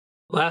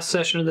Last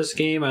session of this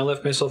game, I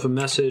left myself a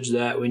message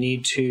that we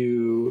need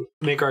to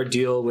make our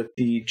deal with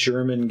the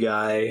German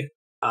guy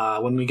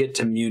when we get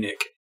to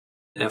Munich.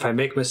 And if I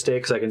make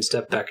mistakes, I can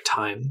step back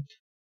time.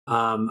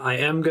 I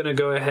am going to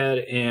go ahead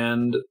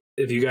and,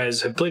 if you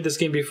guys have played this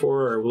game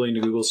before or are willing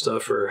to Google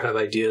stuff or have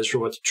ideas for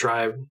what to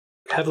try,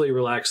 heavily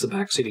relax the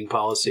backseating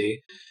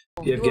policy.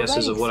 If you have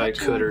guesses of what I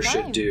could or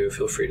should do,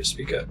 feel free to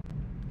speak up.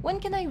 When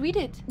can I read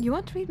it? You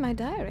want to read my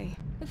diary?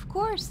 Of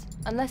course,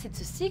 unless it's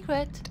a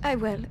secret.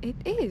 Well, it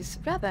is,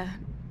 rather.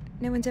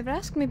 No one's ever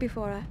asked me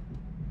before.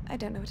 I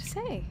don't know what to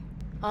say.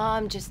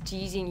 I'm just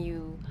teasing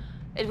you.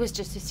 It was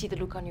just to see the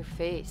look on your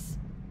face.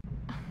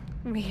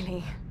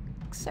 Really?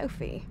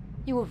 Sophie?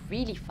 You were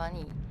really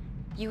funny.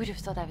 You would have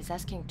thought I was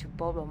asking to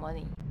borrow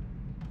money.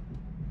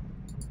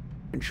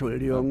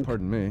 Entschuldigung.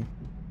 Pardon me.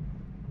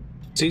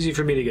 It's easy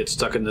for me to get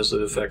stuck in this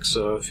effect,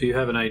 so if you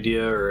have an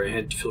idea or a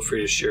hint, feel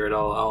free to share it.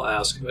 I'll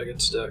ask if I get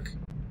stuck.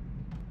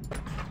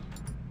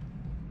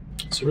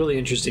 It's a really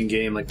interesting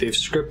game. Like, they've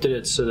scripted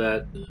it so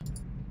that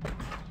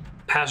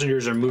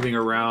passengers are moving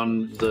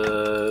around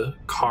the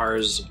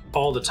cars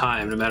all the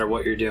time, no matter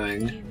what you're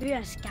doing.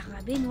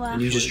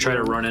 And you just try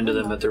to run into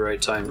them at the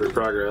right time for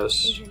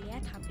progress.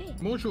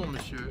 Bonjour,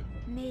 monsieur.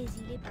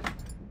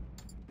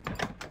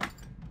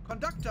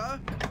 Conductor,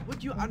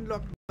 would you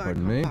unlock my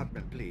Pardon me?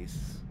 compartment,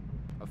 please?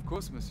 Of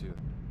course, monsieur.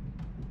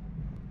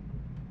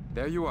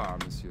 There you are,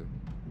 monsieur.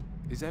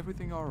 Is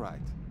everything all right?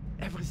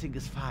 Everything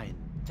is fine,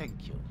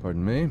 thank you.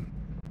 Pardon me?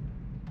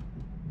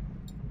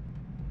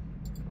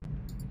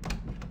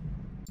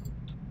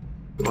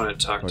 I want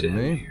to talk to Pardon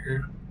him me?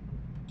 here.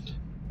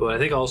 But I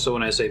think also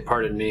when I say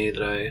pardon me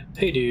that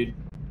hey dude,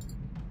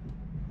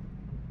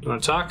 you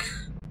want to talk?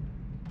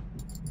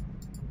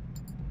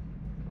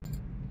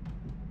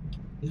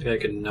 I think I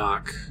can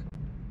knock.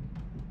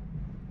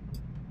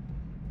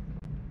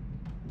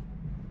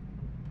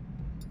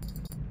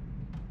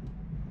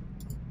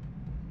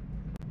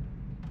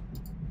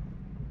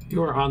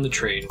 You are on the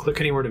train. Click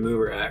anywhere to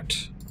move or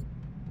act.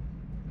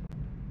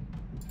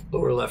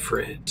 Lower left for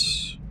a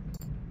hint.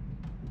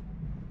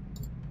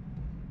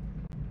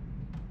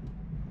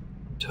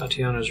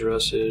 Tatiana's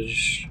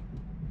message.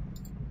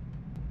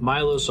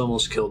 Milos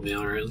almost killed me.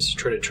 Alright, let's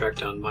try to track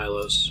down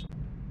Milos.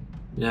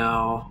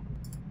 Now,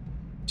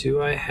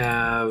 do I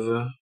have...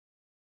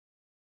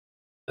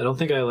 I don't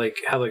think I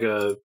have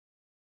a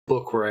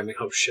book where I make...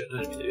 Oh shit, I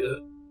didn't mean to do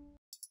that.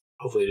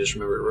 Hopefully I just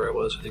remembered where I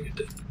was. I think it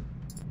did.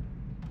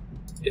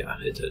 Yeah,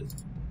 it did.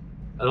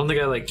 I don't think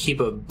I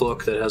keep a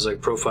book that has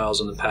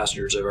profiles on the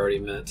passengers I've already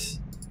met.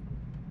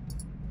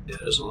 Yeah,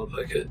 it doesn't look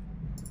like it.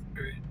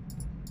 Alright.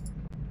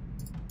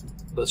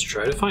 Let's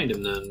try to find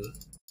him then.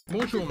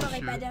 Bonjour,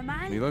 monsieur.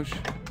 Milos?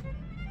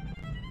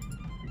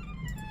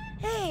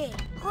 Hey,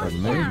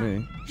 Pardon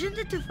me? je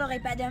ne te ferai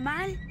pas de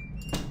mal.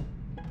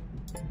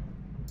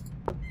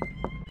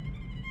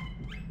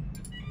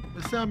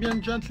 Le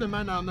Serbian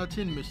gentleman are not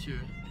in,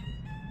 monsieur.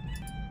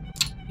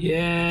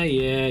 Yeah.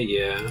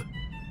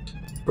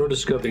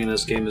 Rotoscoping in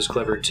this game is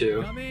clever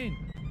too. Come in.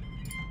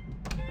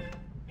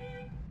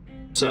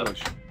 What's up?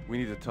 Milos, we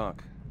need to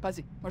talk.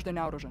 Pazi, možda je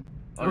naoružan.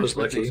 I was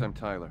Everybody thinks lucky. I'm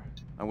Tyler.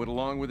 I went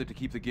along with it to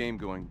keep the game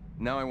going.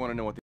 Now I want to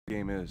know what the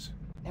game is.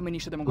 Nemoj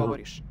ništa da mu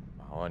govoriš.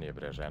 On je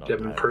bre ženo.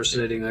 I'm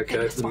impersonating that guy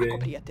Tebi je from the svako game.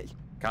 prijatelj.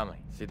 Come,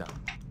 sit down.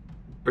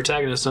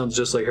 Protagonist sounds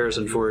just like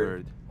Harrison Ford.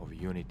 Word of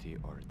unity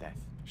or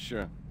death.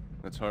 Sure.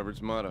 That's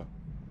Harvard's motto.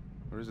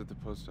 Or is it the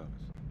post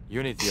office?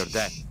 Unity or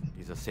death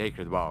is a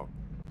sacred vow.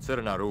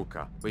 Crna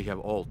ruka, we have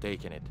all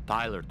taken it.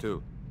 Tyler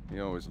too. He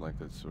always liked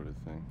that sort of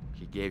thing.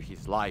 He gave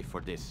his life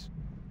for this.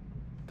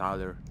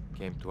 Tyler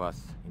came to us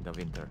in the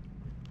winter.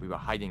 We were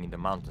hiding in the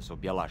mountains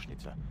of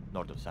Bjelašnica,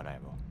 north of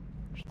Sarajevo.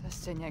 Šta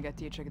se njega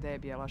tiče gde je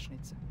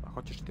Bjelašnica? Pa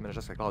hoćeš ti me na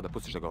ženska glava da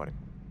pustiš da govorim?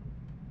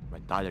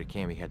 When Tyler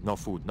came, we had no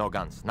food, no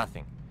guns,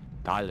 nothing.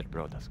 Tyler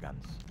brought us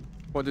guns.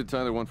 What did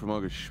Tyler want from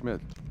August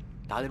Schmidt?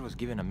 Tyler was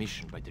given a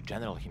mission by the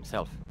general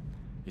himself.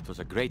 It was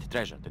a great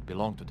treasure that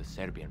belonged to the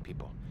Serbian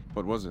people.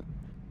 What was it?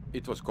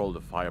 It was called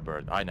the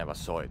Firebird. I never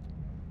saw it.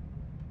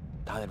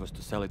 Tyler was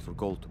to sell it for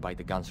gold to buy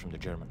the guns from the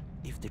German.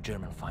 If the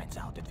German finds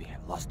out that we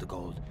have lost the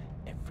gold,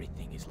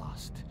 everything is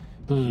lost.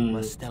 You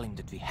must tell him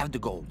that we have the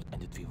gold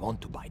and that we want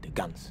to buy the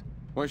guns.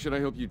 Why should I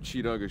help you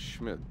cheat August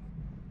Schmidt?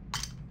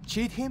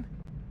 Cheat him?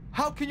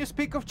 How can you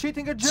speak of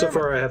cheating a German? So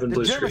far I haven't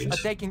blue The Germans screened.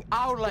 are taking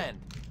our land,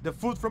 the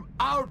food from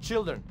our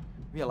children.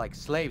 We are like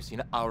slaves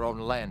in our own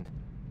land.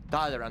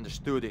 Tyler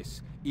understood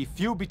this. If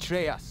you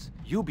betray us,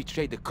 you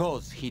betray the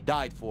cause he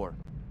died for.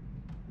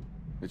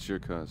 It's your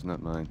cause,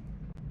 not mine.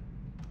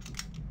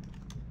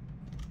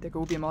 Da ga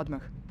ubijemo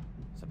odmah.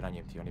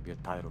 Zabranjujem ti, on je bio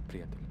Tylerov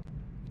prijatelj.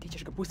 Ti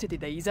ćeš ga pustiti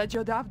da izađe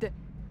odavde?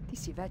 Ti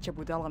si veća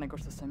budala nego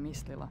što sam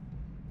mislila.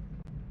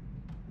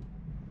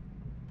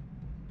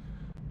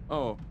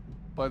 Oh,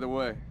 by the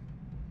way,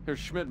 Herr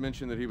Schmidt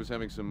mentioned that he was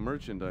having some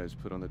merchandise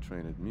put on the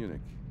train at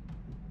Munich.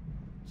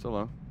 So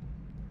long.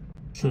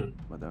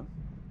 Madame.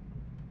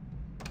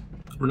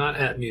 We're not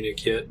at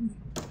Munich yet.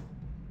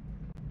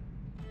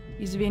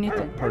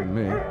 Izvinite. Pardon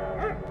me.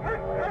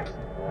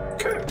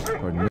 Okay.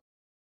 Pardon me.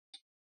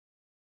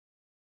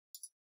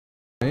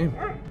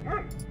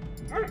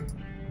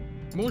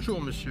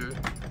 Bonjour, monsieur.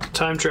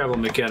 Time travel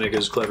mechanic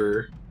is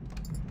clever.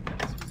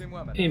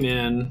 Excusez-moi, madame. Hey,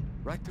 man.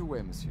 Right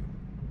away, monsieur.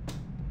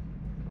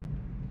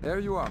 There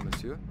you are,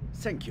 monsieur.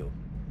 Thank you.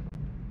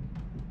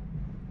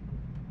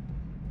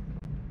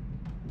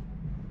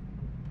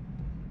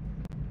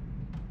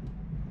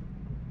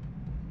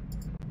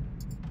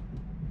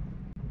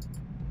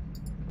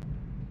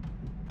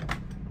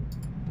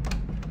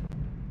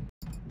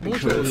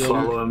 Try to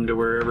follow him to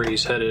wherever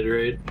he's headed,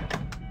 right?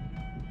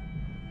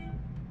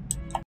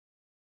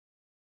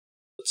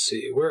 Let's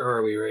see, where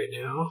are we right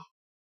now?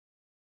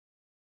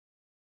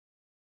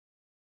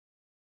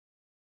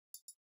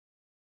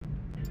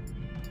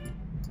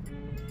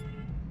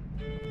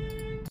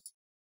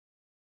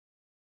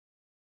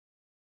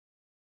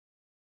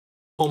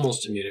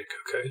 Almost to Munich,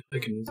 okay. I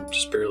can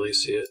just barely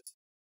see it.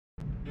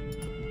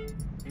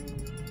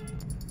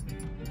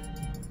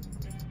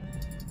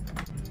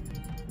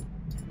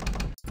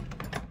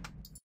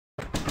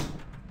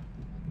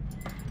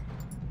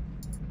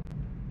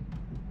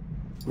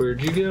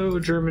 Where'd you go,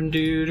 German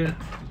dude?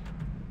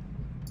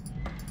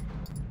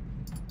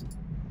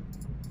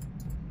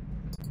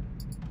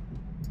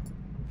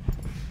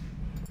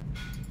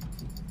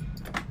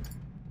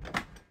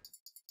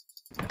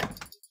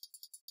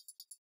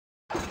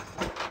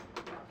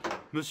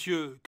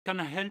 Monsieur, can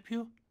I help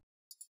you?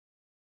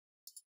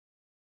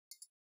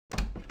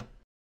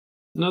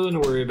 Nothing to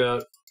worry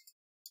about.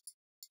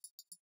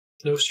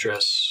 No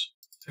stress.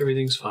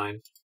 Everything's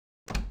fine.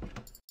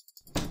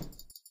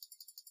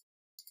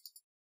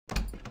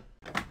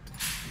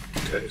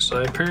 Okay, so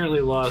I apparently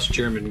lost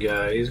German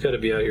guy. He's got to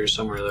be out here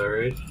somewhere though,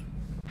 right?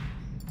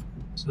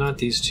 It's not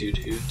these two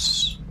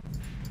dudes.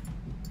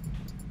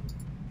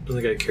 I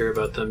don't think I care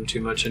about them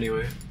too much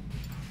anyway.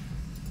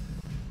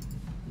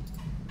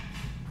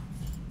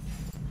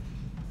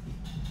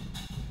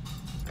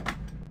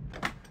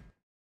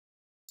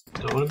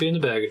 Don't want to be in the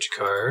baggage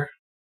car.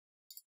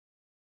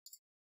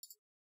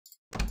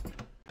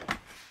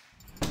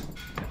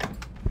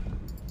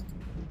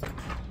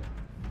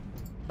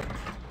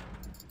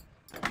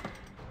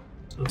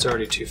 It's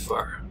already too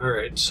far.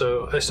 Alright,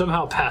 so I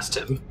somehow passed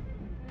him.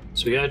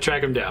 So we gotta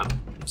track him down.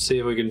 See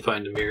if we can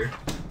find him here.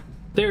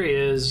 There he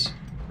is.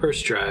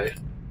 First try.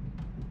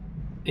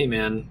 Hey,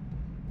 man.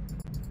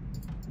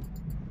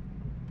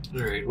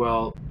 Alright,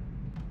 well...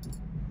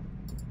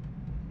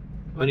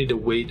 I need to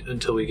wait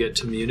until we get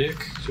to Munich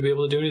to be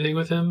able to do anything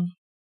with him.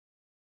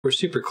 We're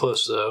super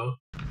close, though.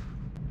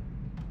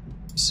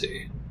 Let's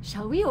see.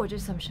 Shall we order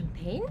some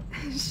champagne?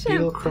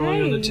 Beetle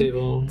crawling on the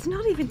table. It's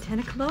not even 10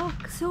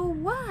 o'clock. So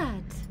what?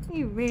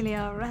 You really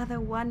are rather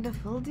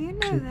wonderful, do you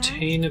know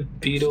Contain a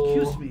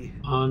beetle Excuse me.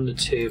 on the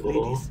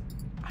table. Ladies,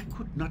 I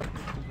could not help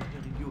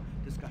overhearing you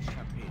discuss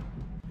champagne.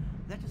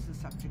 That is a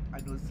subject I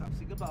know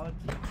something about.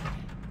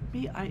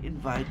 May I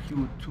invite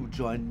you to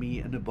join me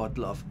in a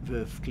bottle of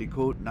Veuve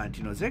Clicquot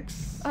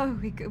 1906? that? Oh,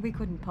 we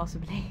couldn't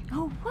possibly.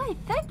 Oh, why?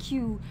 Thank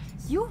you.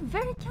 You're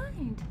very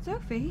kind.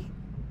 Sophie?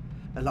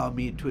 Allow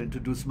me to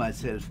introduce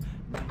myself.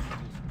 My name is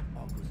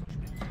August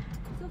Schmidt.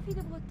 Sophie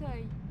de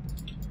Breteuil.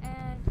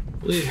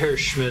 And... Leave Herr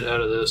Schmidt out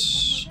of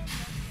this.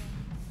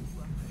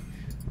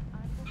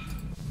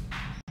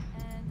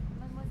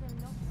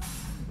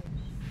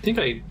 I think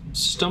I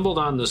stumbled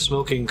on the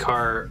smoking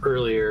car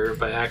earlier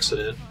by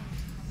accident.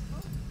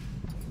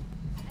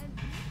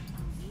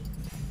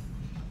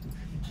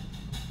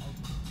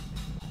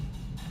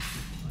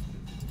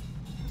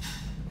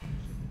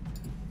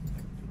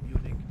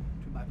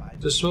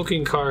 The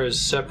smoking car is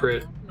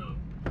separate. Too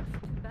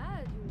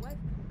bad your wife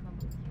couldn't come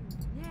with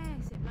you.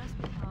 Yes, it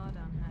must be hard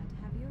on her to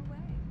have you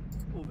away.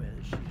 Oh well,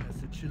 she has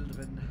the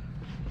children.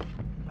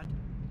 But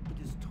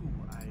it is true,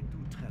 I do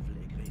travel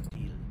a great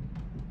deal.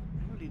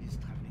 Are you ladies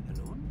traveling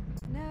alone?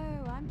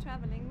 No, I'm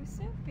traveling with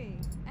Sophie.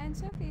 And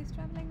Sophie is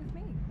traveling with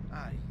me.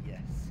 Ah,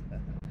 yes.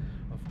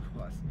 Of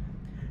course.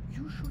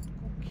 You should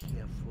go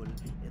careful in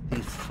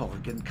these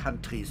foreign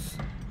countries.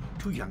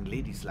 Two young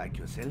ladies like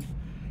yourself.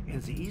 In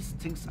the East,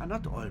 things are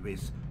not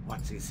always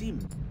what they seem.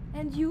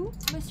 And you,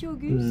 Monsieur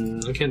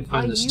Auguste? I can't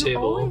find this Are you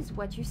table. always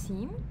what you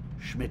seem?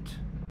 Schmidt.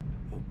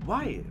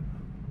 Why?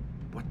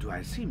 What do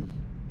I seem?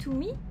 To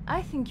me,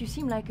 I think you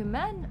seem like a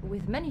man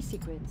with many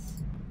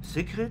secrets.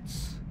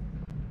 Secrets?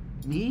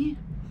 Me?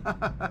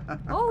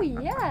 Oh,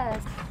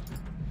 yes.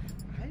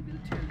 I will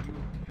tell you,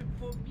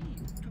 for me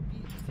to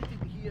be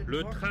sitting here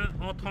Le talking train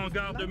entre en with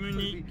gare de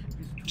Munich.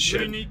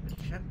 Shit. Munich.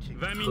 chanting.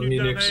 20 From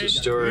minutes Munich's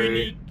d'arrêt. story.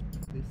 Munich.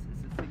 This is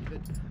a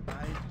secret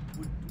I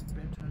would do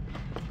better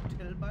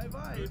tell my Le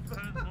wife.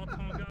 train entre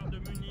en gare de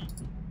Munich.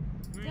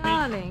 Munich.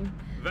 Darling,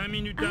 20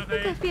 minutes I think I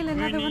d'arrêt. feel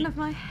another one Munich. of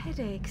my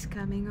headaches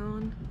coming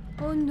on.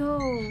 Oh, no.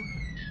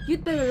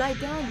 You'd better lie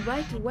down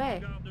right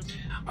away.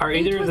 Are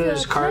It either of was a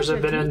those cars pleasure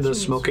have been to in meet the you,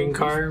 smoking Mr.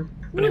 car? Auguste.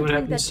 If We'll anyone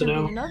drink happens that to know?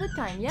 champagne another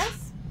time,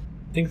 yes?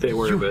 I think they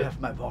were, You but... have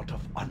my word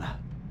of honor.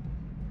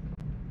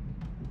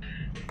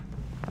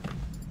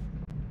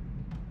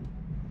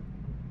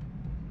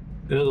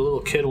 You know, the little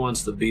kid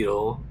wants the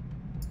beetle.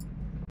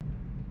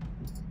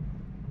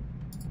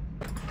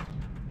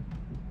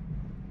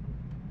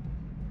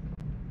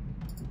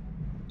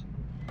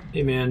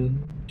 Hey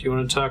man, do you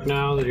want to talk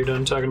now that you're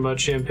done talking about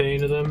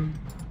champagne to them?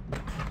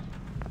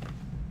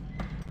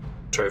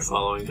 Try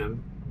following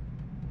him.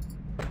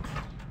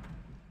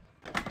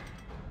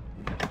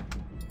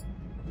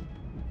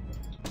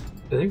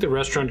 I think the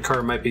restaurant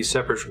car might be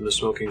separate from the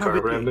smoking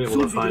car, but I haven't been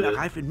able to find it.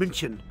 Arrive in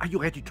München. Are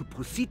you ready to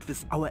proceed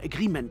with our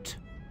agreement?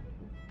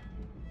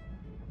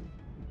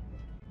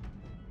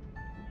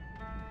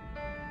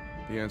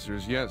 The answer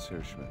is yes,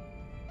 Herr Schmidt.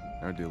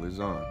 Our deal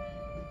is on.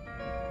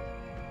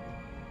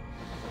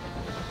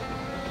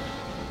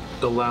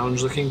 The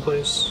lounge-looking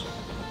place.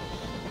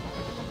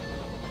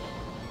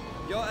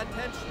 Your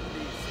attention,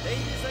 please,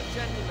 ladies and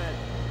gentlemen.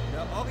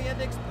 The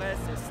Orient Express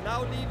is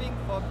now leaving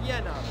for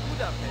Vienna,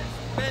 Budapest,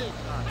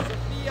 Belgrad,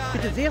 Sofia.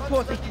 Bitte sehr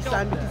vorsichtig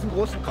sein mit diesem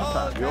großen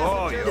Koffer.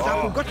 Ihr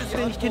darf um Gottes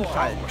Willen nicht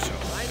hinfallen.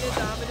 Meine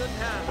Damen und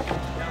Herren,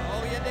 der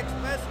Orient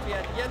Express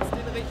fährt jetzt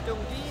in Richtung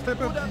Wien,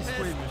 Budapest,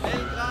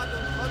 Belgrad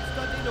und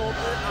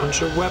Konstantinopel.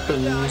 Bunch of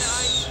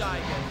weapons.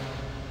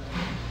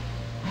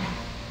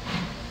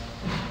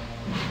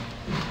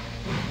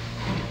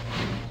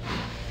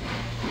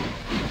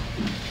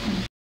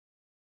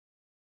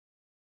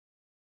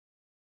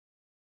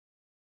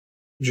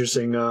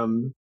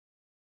 Interesting.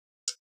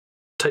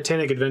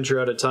 Titanic Adventure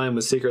Out of Time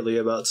was secretly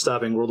about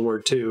stopping World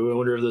War II. I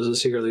wonder if this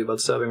is secretly about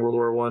stopping World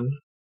War I.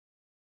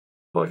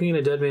 Walking in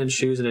a dead man's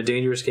shoes in a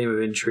dangerous game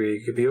of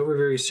intrigue could be over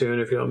very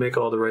soon if you don't make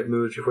all the right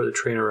moves before the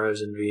train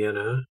arrives in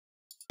Vienna.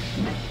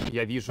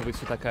 Я вижу, вы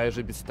все такая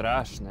же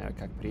бесстрашная,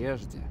 как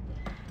прежде.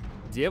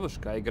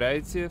 Девушка,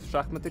 играете в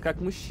шахматы как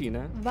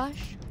мужчина.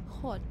 Ваш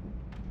ход.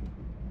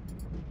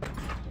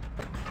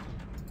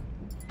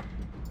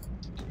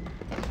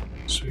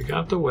 So we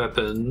got the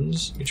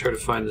weapons. We try to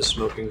find the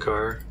smoking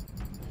car.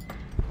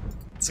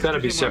 It's got to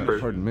be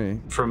separate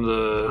from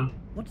the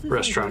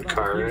restaurant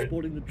car, right?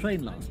 Boarding the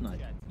train last night.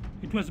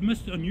 It was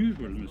most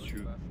unusual,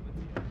 monsieur.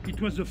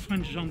 It was a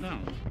French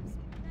gendarme.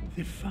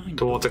 They find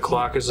The one with the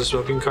clock is the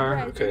smoking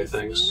car? Okay,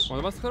 thanks.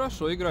 Он вас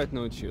хорошо играть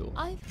научил.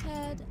 I've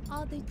had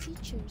other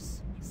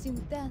teachers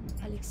since then,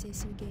 Alexei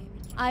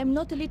Sergeyevich. I'm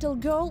not a little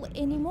girl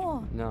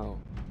anymore. No,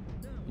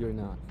 you're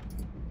not.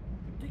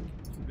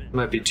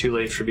 Might be too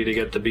late for me to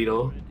get the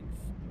beetle,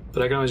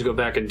 but I can always go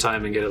back in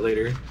time and get it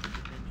later.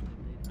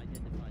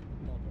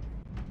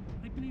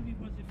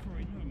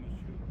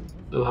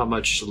 Oh, how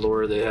much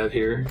lore they have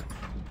here.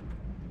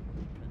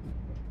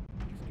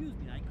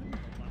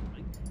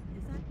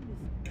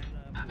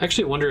 I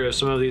actually wonder if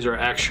some of these are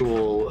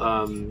actual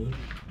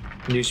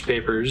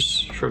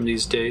newspapers from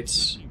these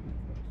dates.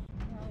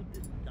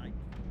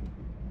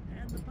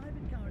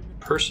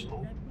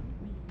 Personal.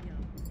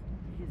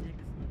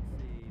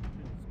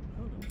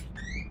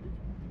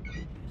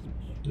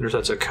 I wonder if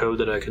that's a code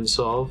that I can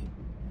solve.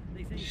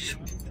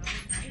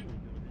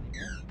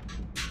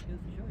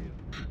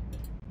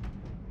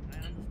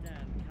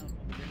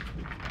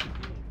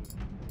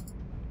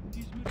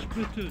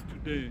 better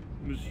today,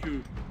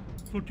 monsieur.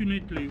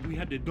 Fortunately, we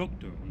had a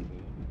doctor on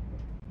board.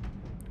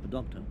 A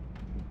doctor?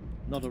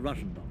 Not a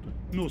Russian doctor?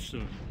 No,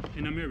 sir.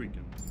 An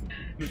American.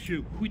 Monsieur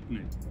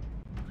Whitney.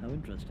 How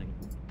interesting.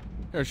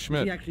 Herr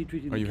Schmidt,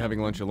 are you having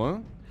lunch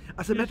alone?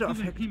 As a matter of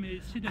fact,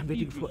 I'm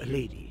waiting for a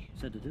lady.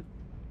 Sedative?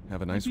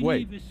 Have a nice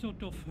wait. A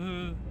sort of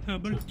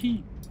herbal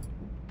tea.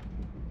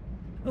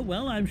 Oh,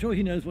 well, I'm sure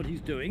he knows what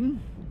he's doing.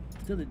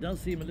 Still, it does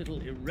seem a little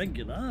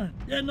irregular.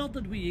 Not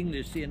that we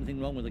English see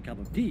anything wrong with a cup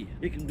of tea.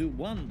 It can do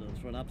wonders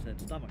for an upset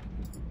stomach.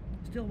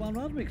 Still, one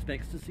rather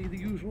expects to see the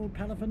usual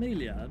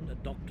paraphernalia. A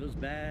doctor's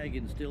bag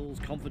instills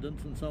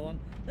confidence and so on.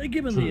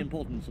 Given the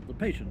importance of the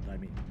patient, I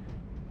mean.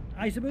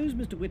 I suppose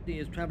Mr. Whitney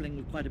is travelling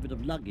with quite a bit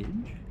of luggage.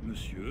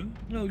 Monsieur?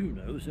 Oh, you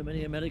know, so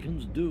many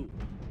Americans do.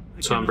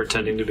 So I'm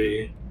pretending to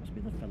be. Must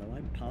be the fellow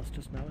I passed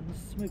just now in the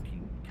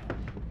smoking car.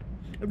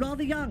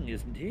 Rather young,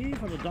 isn't he,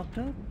 for a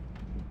doctor?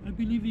 I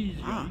believe he's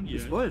young,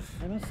 yes. Wolf.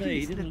 I must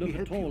say, he didn't look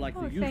at all like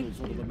the usual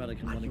sort of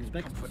American one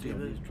expects to see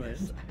on these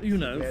trains. You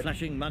know,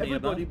 flashing money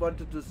about. Everybody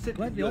wanted to sit.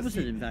 Quite the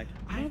opposite, in fact.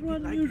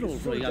 Rather unusual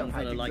for a young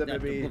fellow like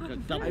that to book a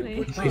double.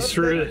 He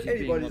threw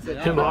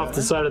him off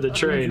the side of the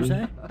train.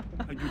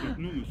 I do not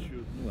know,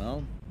 monsieur.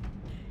 Well,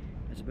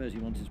 I suppose he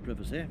wants his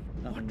privacy.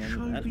 Nothing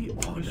wrong with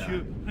that.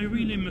 Monsieur, I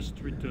really must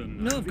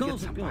return. No, of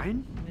course, of course.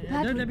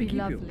 That would be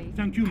lovely.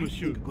 Thank you,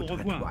 monsieur. Au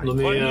revoir.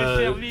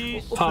 Let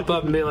me pop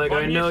up and be like,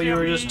 I know you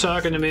were just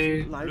talking to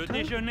me.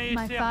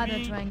 My father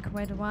drank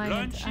red wine,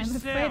 and I'm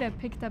afraid I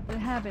picked up the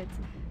habit.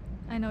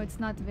 I know it's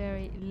not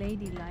very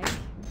ladylike.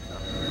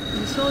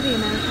 We saw the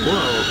American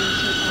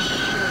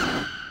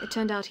Whoa. It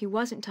turned out he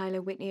wasn't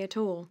Tyler Whitney at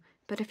all,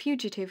 but a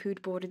fugitive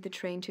who'd boarded the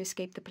train to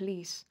escape the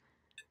police.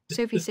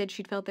 Sophie said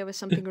she'd felt there was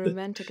something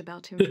romantic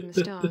about him from the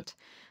start.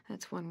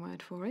 That's one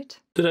word for it.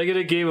 Did I get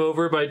a game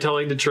over by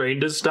telling the train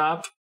to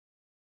stop?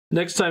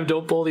 Next time,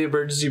 don't pull the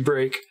emergency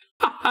brake.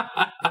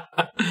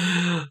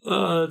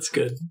 Oh, that's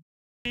good.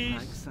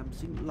 Like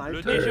something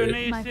lighter.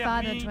 Right. My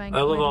father drank I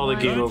love all the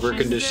game over I'm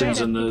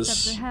conditions afraid in I picked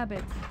this. up the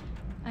habit.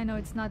 I know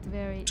it's not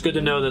very... It's good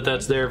to know that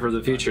that's there for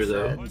the future,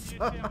 though.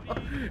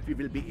 We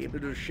will be able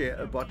to share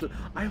a bottle.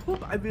 I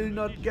hope I will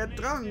not get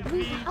drunk.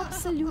 We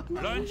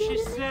absolutely will.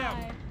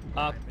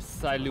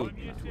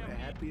 Абсолютно.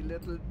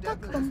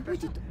 Как вам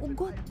будет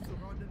угодно.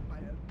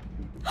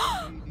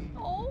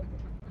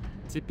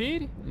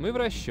 Теперь мы в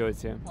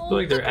расчете. I feel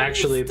like they're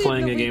actually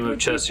playing a game of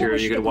chess here.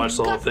 You could watch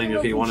the whole thing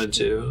if you wanted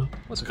to.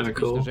 It's kind of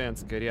cool.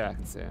 Женская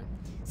реакция.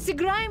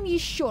 Сыграем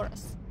еще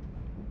раз.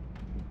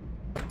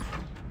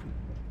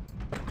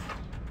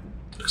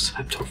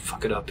 Don't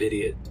fuck it up,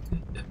 idiot.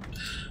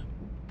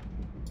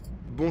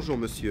 Bonjour,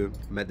 monsieur.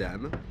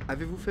 Madame,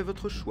 avez-vous fait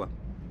votre choix?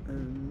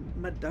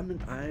 Madame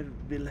and I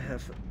will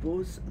have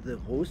both the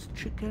roast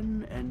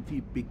chicken and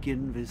we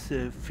begin with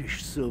the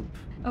fish soup.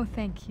 Oh,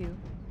 thank you.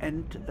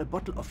 And a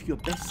bottle of your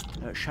best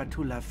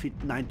Chateau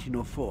Lafite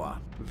 1904.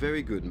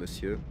 Very good,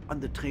 monsieur. On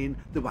the train,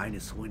 the wine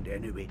is ruined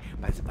anyway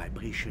by the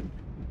vibration.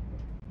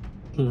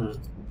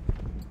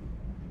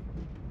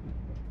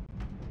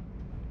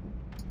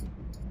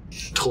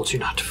 Told you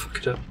not to fuck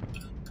it up.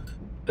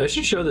 I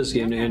should show this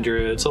game to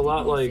Andrea. It's a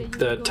lot like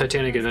that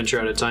Titanic Adventure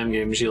Out of Time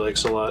game she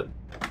likes a lot.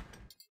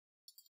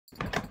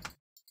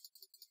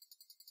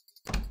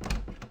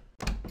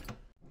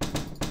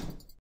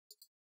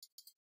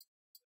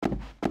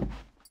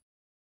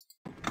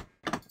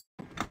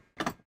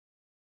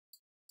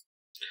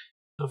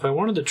 If I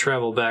wanted to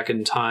travel back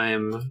in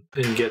time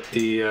and get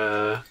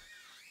the,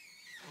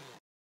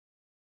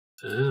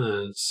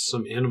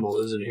 some animal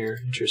is in here.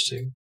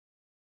 Interesting.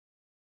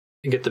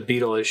 And get the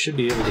beetle, I should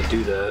be able to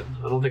do that.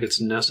 I don't think it's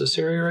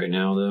necessary right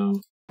now,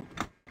 though.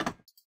 I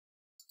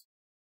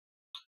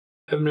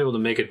haven't been able to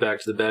make it back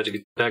to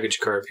the baggage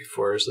cart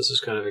before, so this is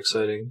kind of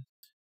exciting.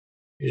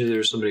 Usually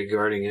there's somebody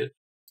guarding it.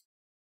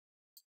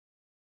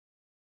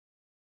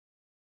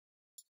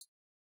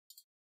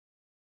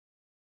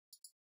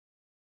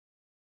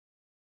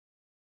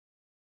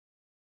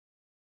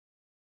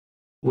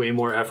 Way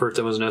more effort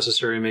than was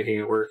necessary making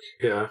it work.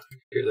 Yeah, I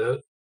hear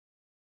that.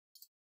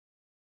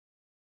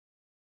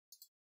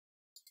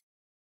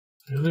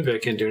 Maybe I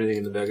can't do anything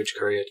in the baggage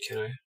car yet, can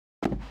I?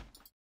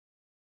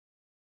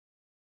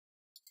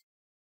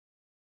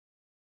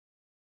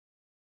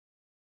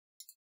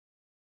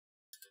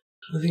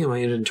 Nothing in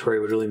my inventory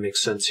would really make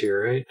sense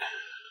here, right?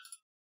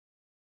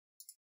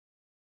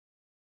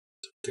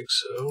 Don't think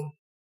so.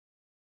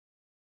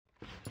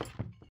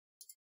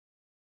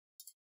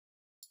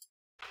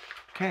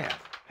 Cat,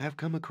 have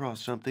come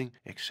across something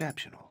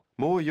exceptional.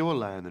 More your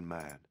line than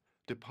mine.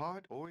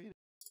 Depart or...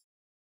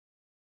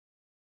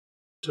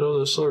 Did all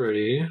this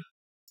already.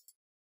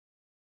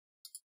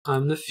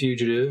 I'm the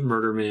fugitive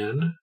murder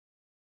man.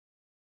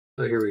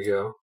 Oh, here we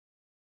go.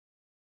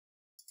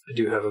 I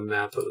do have a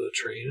map of the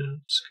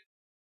train.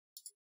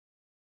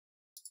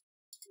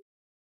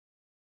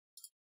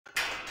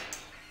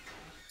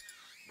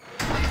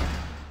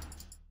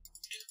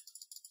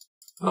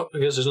 Oh, I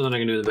guess there's nothing I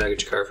can do in the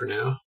baggage car for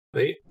now.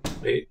 Wait.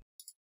 This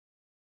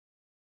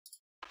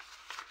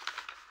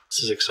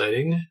is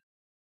exciting.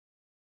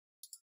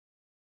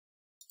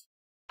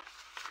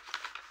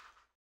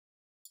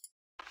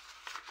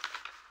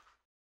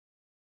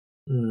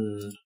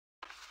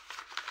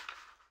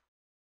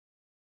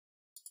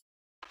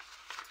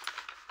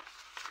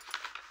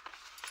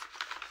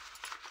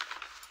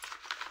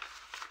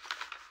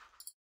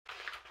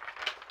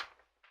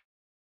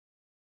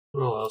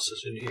 What else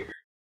is in here?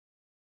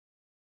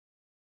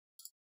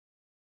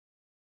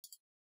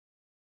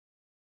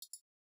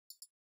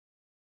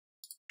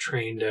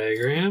 Train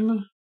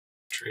diagram.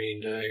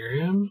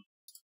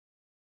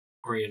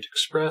 Orient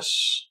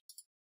Express.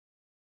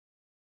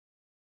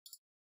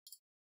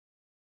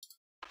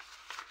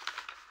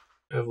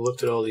 I've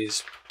looked at all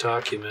these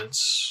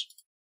documents.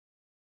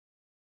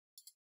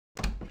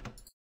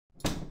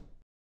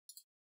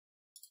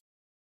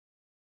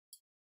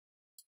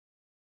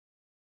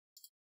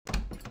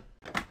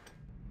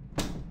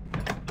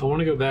 I want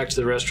to go back to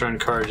the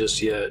restaurant car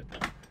just yet.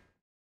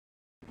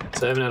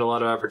 So I haven't had a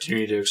lot of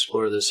opportunity to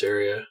explore this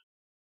area.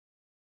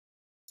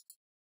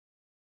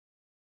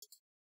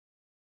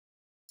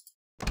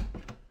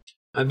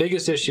 My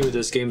biggest issue with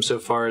this game so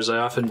far is I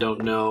often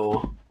don't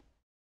know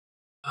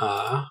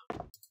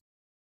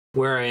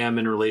where I am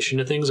in relation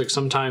to things. Like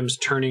sometimes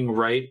turning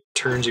right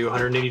turns you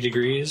 180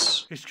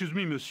 degrees. Excuse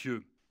me,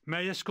 monsieur. May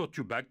I escort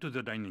you back to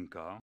the dining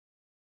car?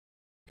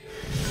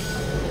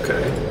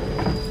 Okay.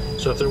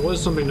 So if there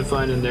was something to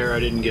find in there, I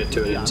didn't get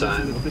to it in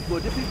time.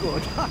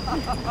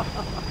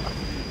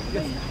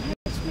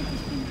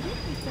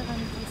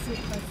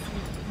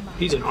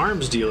 He's an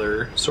arms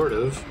dealer, sort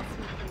of.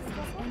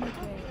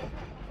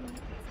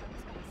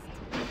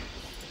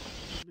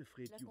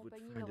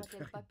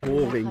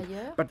 Boring,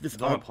 but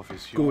without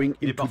going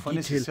into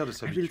detail, I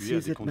will say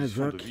that my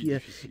work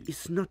here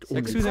is not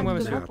only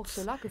for arts,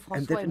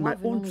 and that in my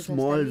own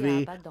small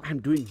way, I'm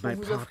doing my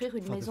part for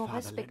the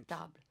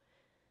fatherland.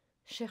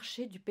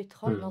 Chercher du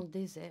pétrole dans le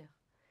désert.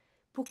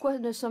 Pourquoi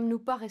ne sommes-nous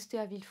pas restés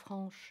à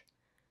Villefranche?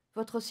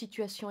 Votre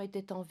situation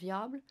était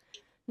enviable.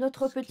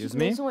 Notre petite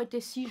maison était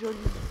si jolie.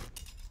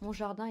 Mon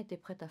jardin était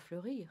prêt à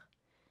fleurir.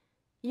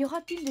 Y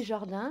aura-t-il des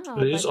jardins à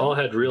They just all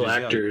had real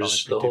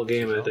actors the whole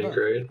game, I think,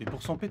 right? Et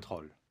pour son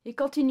pétrole. Et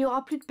quand il n'y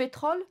aura plus de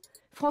pétrole,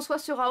 François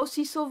sera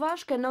aussi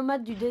sauvage qu'un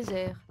nomade du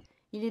désert.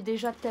 Il est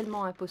déjà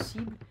tellement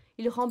impossible.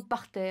 Il rampe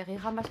par terre et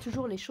ramasse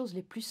toujours les choses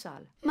les plus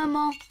sales.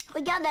 Maman,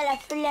 regarde à la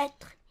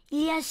fenêtre.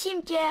 Il y a un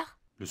cimetière.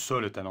 Le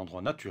sol est un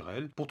endroit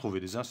naturel pour trouver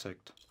des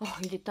insectes. Oh,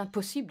 il est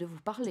impossible de vous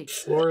parler.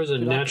 Floor is a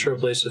natural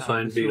place to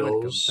find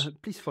beetles.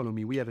 Please follow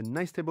me. We have a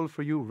nice table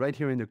for you right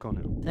here in the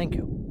corner. Thank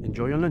you.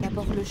 Enjoy your lunch.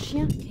 D'abord le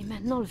chien et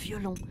maintenant le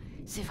violon.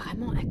 C'est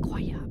vraiment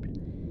incroyable.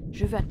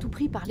 Je veux à tout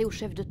prix parler au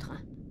chef de train.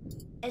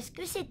 Est-ce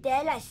que c'est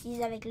elle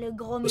assise avec le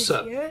gros What's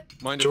up? monsieur?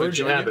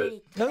 George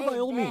Abbott. No, by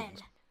all means.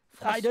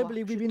 I don't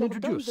believe we've been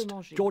introduced.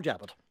 George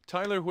Abbott.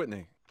 Tyler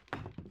Whitney.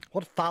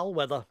 What foul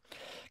weather.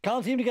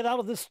 Can't seem to get out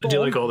of this I storm. do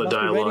like all the Must be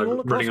raining all dialogue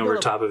across running over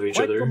Europe. top of each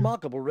Quite other.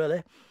 remarkable,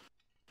 really.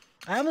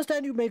 I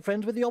understand you made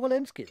friends with the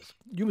Obolenskis.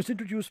 You must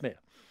introduce me.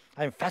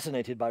 I'm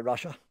fascinated by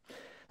Russia.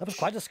 That was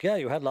quite a scare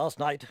you had last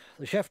night.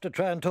 The chef de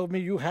train told me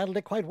you handled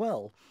it quite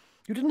well.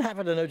 You didn't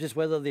happen to notice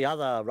whether the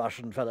other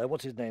Russian fellow,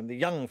 what's his name, the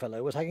young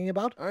fellow, was hanging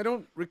about? I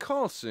don't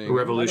recall seeing A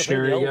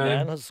revolutionary the old guy.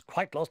 man has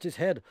quite lost his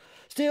head.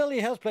 Still, he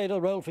has played a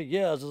role for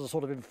years as a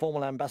sort of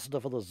informal ambassador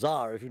for the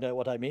Tsar, if you know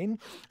what I mean.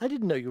 I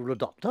didn't know you were a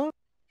doctor.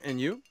 And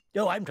you?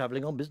 Oh, I'm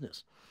travelling on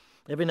business.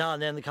 Every now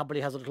and then the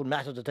company has a little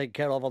matter to take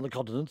care of on the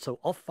continent, so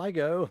off I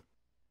go.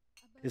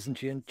 Isn't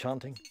she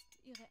enchanting?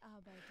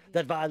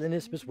 That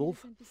violinist, Miss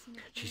Wolfe,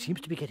 she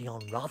seems to be getting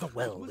on rather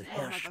well with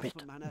Herr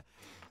Schmidt.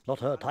 Not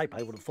her type,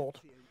 I would have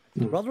thought.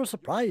 Rather a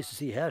surprise to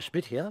see Herr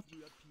Schmidt here.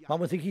 One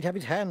would think he'd have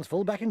his hands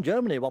full back in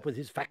Germany, what with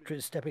his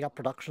factories stepping up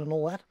production and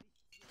all that.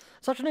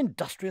 Such an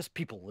industrious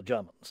people, the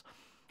Germans.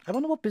 I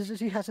wonder what business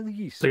he has in the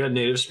East. They got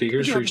native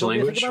speakers for each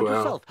language? Wow.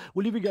 Yourself.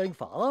 Will you be going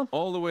far?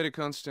 All the way to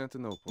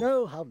Constantinople.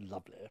 Oh, how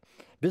lovely.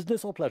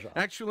 Business or pleasure?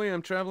 Actually,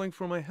 I'm traveling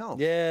for my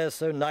health. Yes,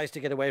 so nice to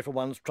get away from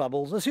one's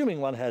troubles,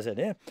 assuming one has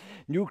any.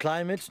 New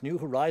climates, new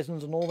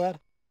horizons and all that.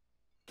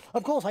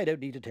 Of course, I don't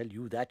need to tell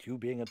you that, you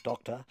being a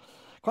doctor.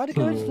 Quite a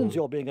coincidence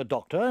you're being a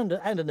doctor, and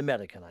an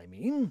American, I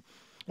mean.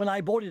 When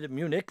I boarded at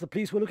Munich, the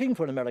police were looking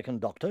for an American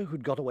doctor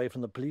who'd got away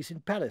from the police in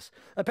Paris.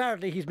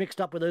 Apparently he's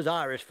mixed up with those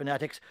Irish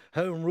fanatics,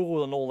 Home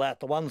Rule and all that,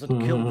 the ones that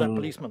killed that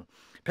policeman.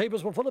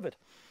 Papers were full of it.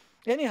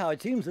 Anyhow,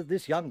 it seems that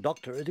this young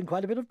doctor is in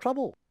quite a bit of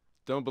trouble.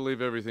 Don't believe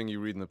everything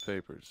you read in the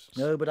papers.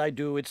 No, but I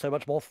do. It's so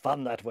much more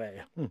fun that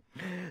way.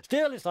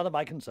 Still, it's none of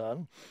my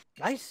concern.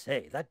 I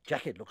say, that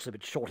jacket looks a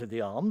bit short in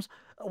the arms.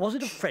 Was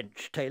it a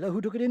French tailor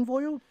who took it in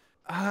for you?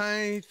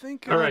 I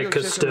think All right,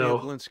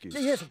 Costello.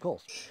 Yes, of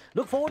course.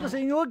 Look forward to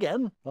seeing you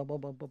again. What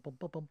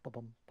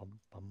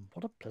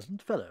a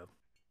pleasant fellow.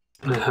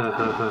 Yes,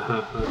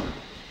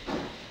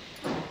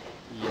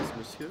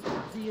 monsieur.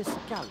 The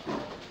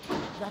escalope.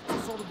 That's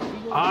a sort of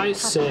real I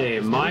say,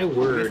 my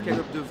word.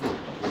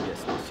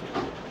 Yes, monsieur.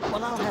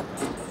 Well, I'll have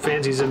that.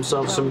 Fancies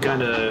himself some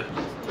kind of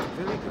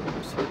Very good,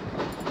 monsieur.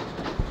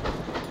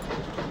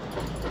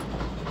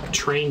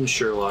 trained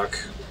Sherlock.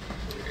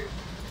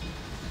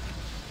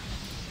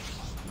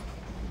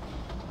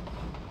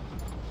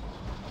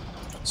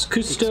 Is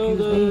Cousteau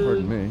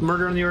the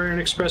Murder on the Orient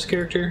Express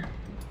character?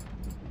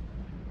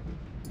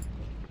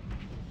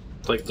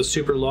 Like the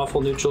super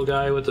lawful neutral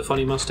guy with the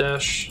funny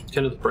mustache?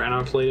 Kenneth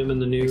Branagh played him in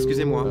the new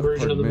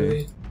version of the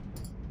movie.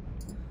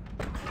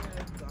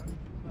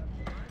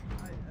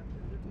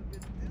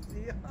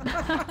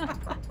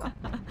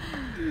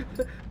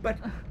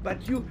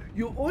 But you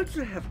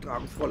also have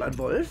drunk, Fräulein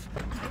Wolf.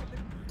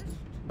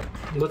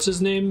 What's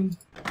his name?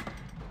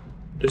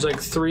 There's like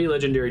 3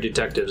 legendary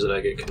detectives that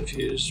I get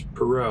confused.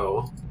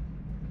 Poirot.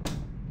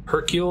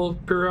 Hercule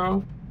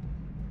Poirot?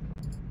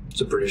 It's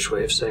a British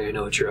way of saying I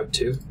know what you're up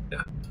to.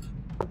 Yeah.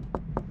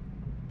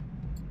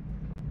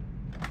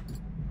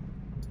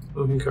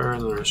 Smoking car in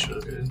the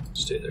restaurant. Okay,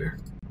 stay there.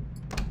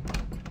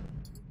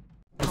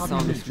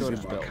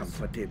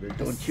 Comfortable,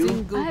 don't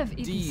you? I have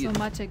eaten so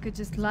much I could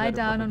just lie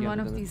down on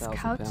one of these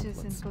couches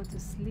and go to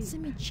sleep.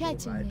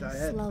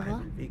 Замечательные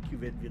слова.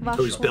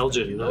 Oh, he's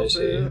Belgian, I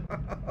see.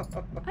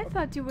 I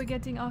thought you were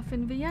getting off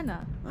in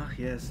Vienna. Ach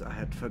yes, I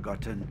had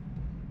forgotten.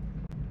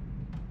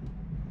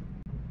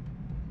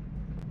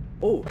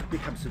 Oh, here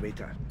comes the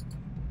waiter.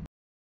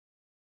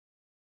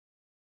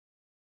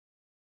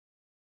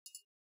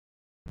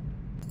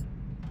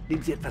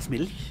 Nehmen Sie etwas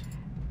Milch?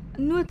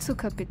 Nur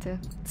Zucker bitte.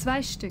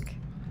 2 Stück.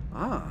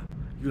 Ah,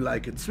 you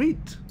like it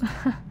sweet.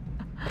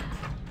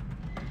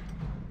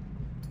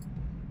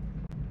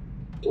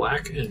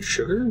 Black and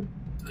sugar?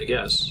 I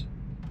guess.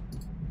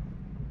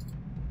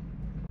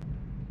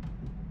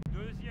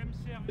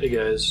 Hey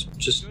guys,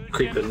 just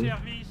creeping.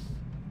 Service.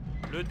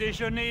 Le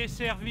déjeuner est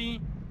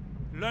servi.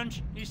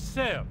 Lunch is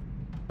served.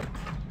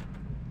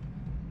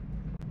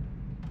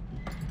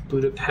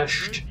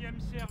 Budapest.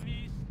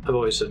 I've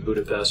always said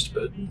Budapest,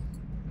 but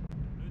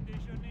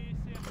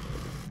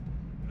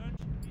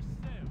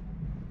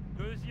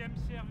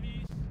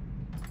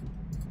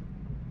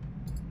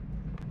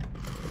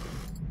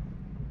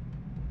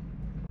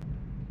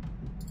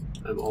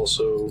I'm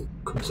also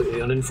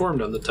completely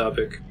uninformed on the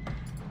topic.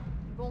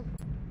 Bon,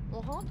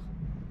 on rentre?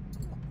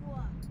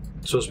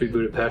 It's supposed to be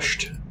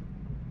Budapest.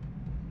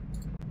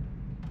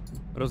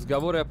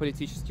 Разговоры о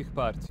политических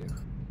партиях.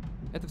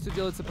 Это все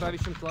делается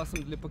правящим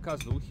классом для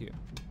показухи.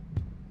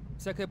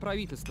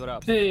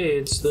 Hey,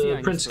 it's the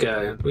prince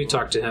guy. We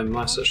talked to him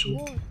last session.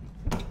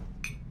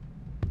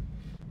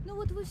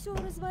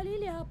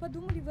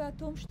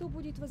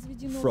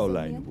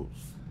 Fräulein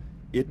Wolf,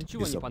 it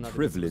is a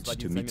privilege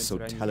to meet so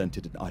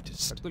talented an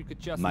artist.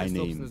 My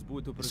name is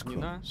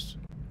Kronos.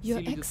 Your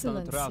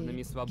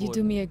Excellency, you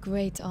do me a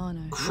great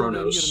honor.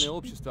 Kronos.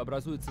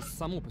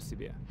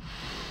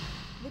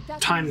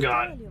 Time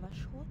God.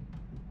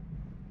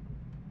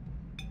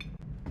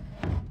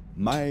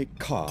 My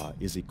car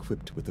is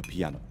equipped with a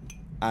piano.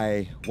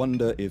 I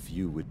wonder if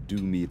you would do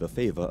me the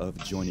favor of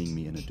joining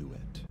me in a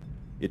duet.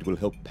 It will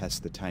help pass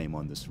the time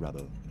on this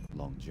rather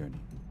long journey.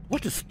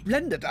 What a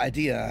splendid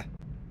idea!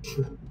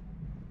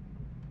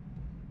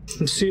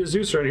 See a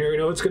Zeus around here, we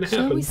know what's going to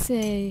happen. Shall we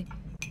say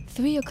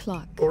 3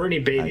 o'clock? Or any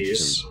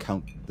babies. I shall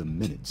count the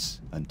minutes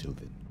until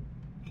then.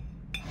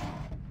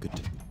 Good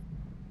day.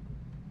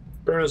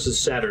 Kronos is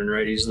Saturn,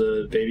 right? He's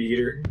the baby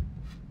eater.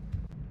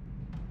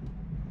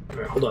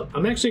 Alright, hold up.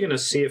 I'm actually going to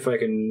see if I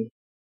can...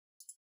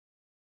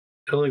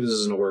 I don't think this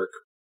is going to work.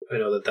 I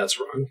know that that's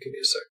wrong. Give me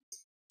a sec.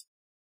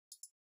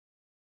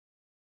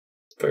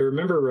 If I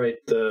remember right,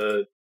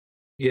 the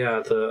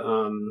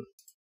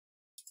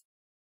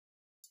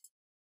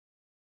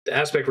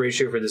aspect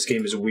ratio for this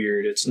game is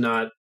weird. It's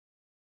not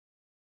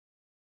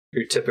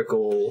your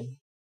typical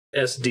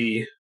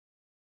SD.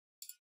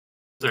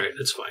 Alright,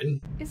 that's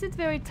fine. Is it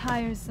very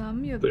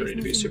tiresome, your we don't need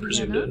to be super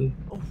zoomed in.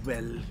 Oh,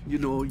 well, you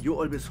know, you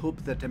always hope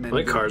that a man...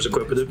 My car's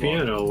equipped with a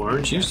piano.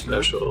 Aren't you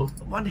special?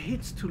 One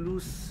hates to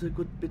lose a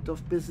good bit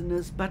of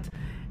business, but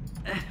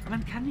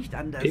man kann nicht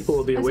anders. People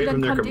will be away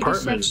from their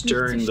compartments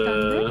during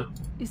the...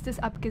 Ist es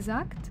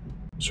abgesagt?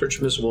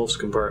 Search Miss Wolf's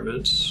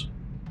compartments.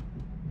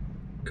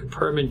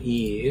 Compartment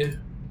E.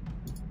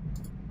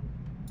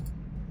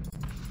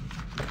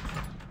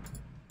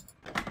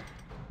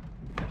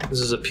 This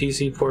is a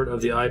PC port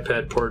of the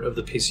iPad port of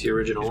the PC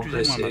original.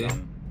 I see.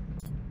 Madame.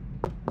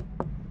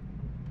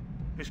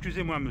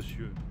 Excusez-moi,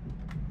 monsieur.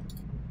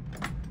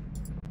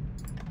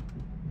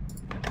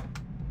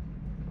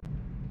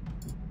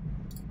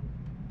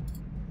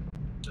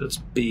 That's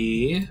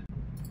B.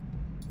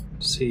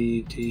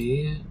 C,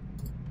 D.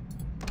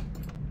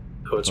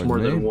 Oh, it's more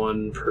than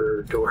one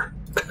per door.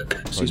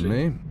 Excuse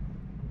me.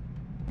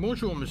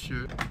 Bonjour,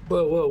 monsieur.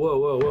 Whoa, whoa, whoa,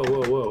 whoa, whoa,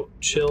 whoa, whoa.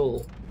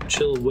 Chill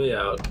way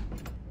out.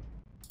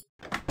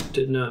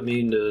 Did not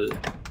mean to...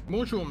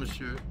 Bonjour,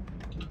 monsieur.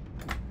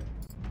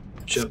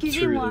 Jump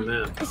through the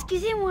map.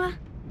 Excusez-moi.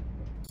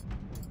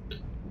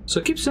 So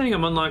it keeps saying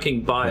I'm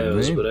unlocking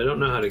bios, but I don't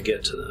know how to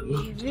get to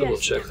them. Double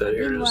check that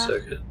here in a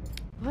second.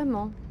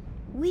 Vraiment?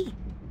 Oui,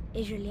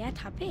 et je l'ai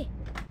attrapé.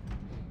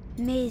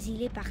 Mais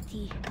il est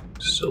parti.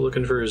 Still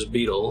looking for his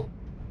beetle.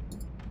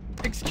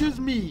 Excuse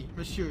me,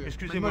 monsieur.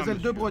 Mademoiselle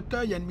de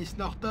Breteuil and Miss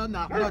Norton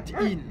are not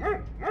in.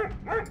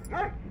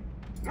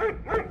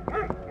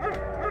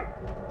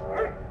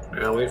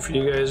 I'll wait for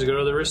you guys to go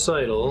to the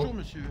recital. Bonjour,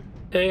 monsieur.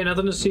 Hey,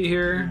 nothing to see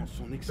here.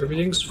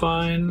 Everything's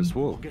fine.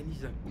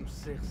 Organise un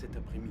concert cet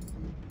après-midi.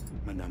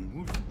 Madame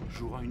Wolf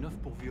jouera une œuvre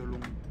pour violon.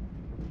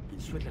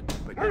 Il souhaite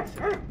l'accompagner de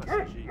certains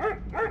passagers.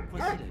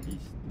 Voici la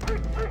liste.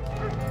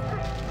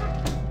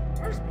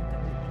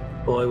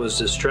 Well, I was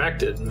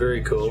distracted.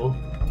 Very cool.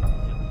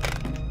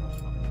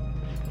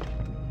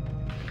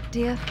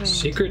 Dear friend,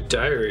 Secret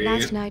diary.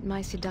 Last night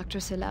my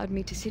seductress allowed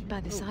me to sit by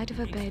the side of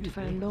her bed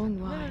for a long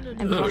while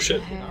and brush her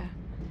hair.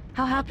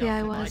 How happy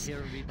I was.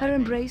 Her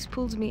embrace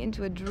pulled me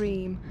into a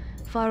dream,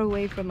 far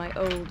away from my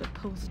old,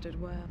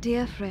 upholstered world.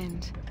 Dear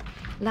friend,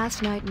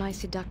 last night my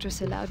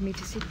seductress allowed me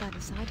to sit by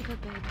the side of her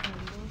bed for a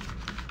long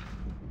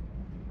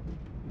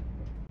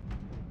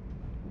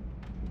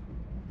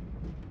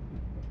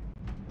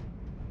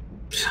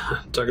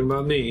while. Talking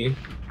about me.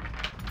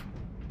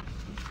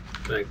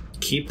 Can I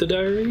keep the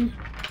diary?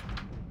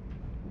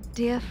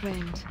 Dear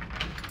friend,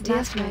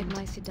 last night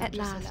my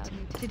seductress allowed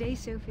me to... Today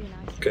Sophie and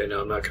I... Okay,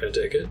 no, I'm not going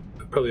to take it.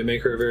 I'll probably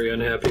make her very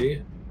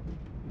unhappy.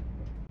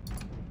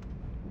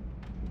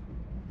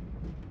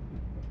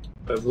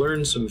 I've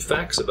learned some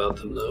facts about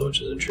them, though,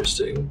 which is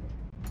interesting.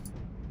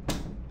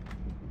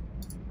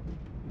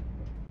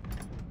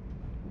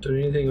 Done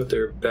anything with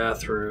their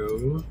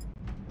bathroom?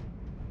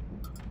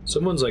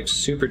 Someone's like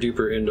super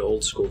duper into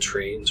old school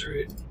trains,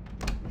 right?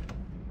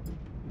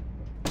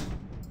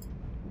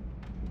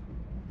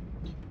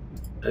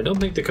 I don't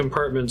think the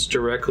compartments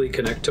directly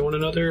connect to one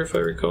another, if I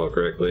recall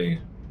correctly.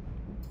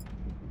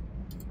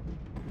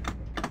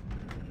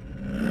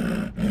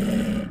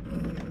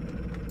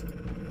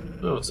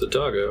 Oh, it's the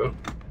doggo.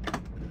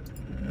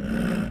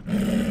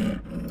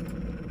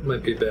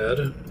 Might be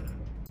bad.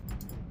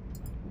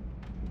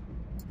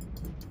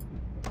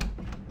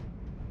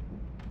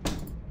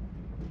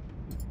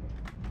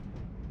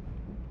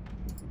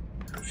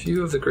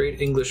 View of the Great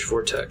English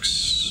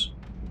Vortex.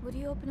 Would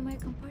you open my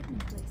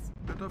compartment, please?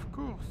 But of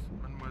course,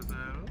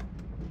 mademoiselle.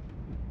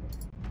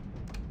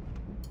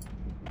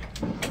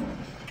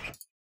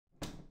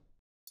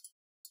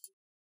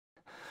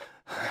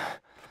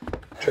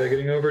 Try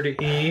getting over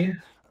to E.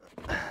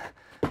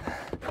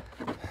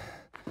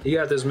 You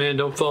got this, man.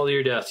 Don't fall to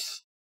your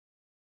death.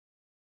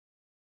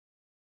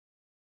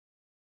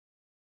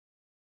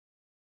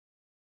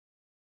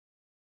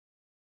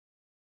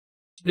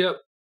 Yep.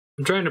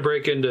 I'm trying to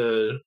break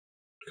into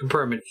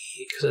compartment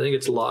E because I think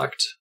it's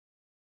locked.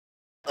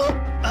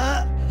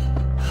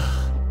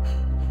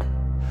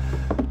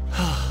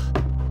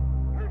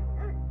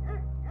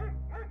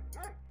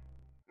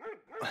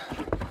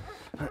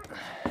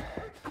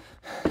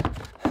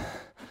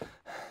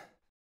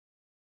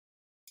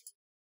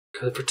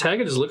 The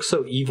protagonist looks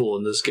so evil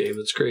in this game.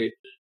 It's great.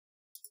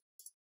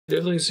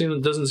 Definitely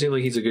doesn't seem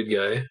like he's a good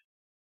guy.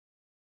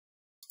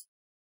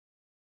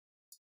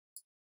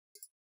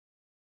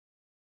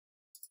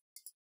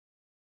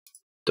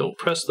 Don't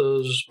press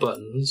those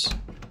buttons.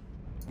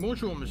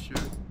 Bonjour, monsieur.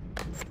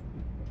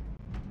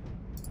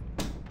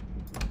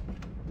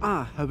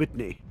 Ah, Herr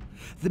Whitney.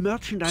 The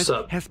merchandise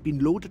has been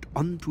loaded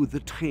onto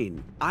the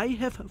train. I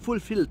have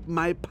fulfilled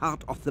my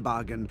part of the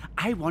bargain.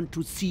 I want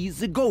to see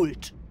the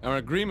gold. Our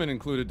agreement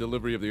included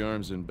delivery of the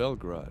arms in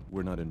Belgrade.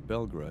 We're not in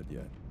Belgrade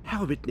yet.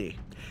 Herr Whitney,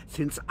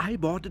 since I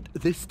boarded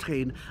this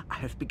train, I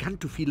have begun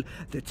to feel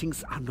that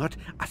things are not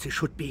as they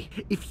should be.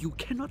 If you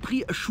cannot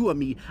reassure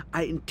me,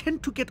 I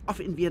intend to get off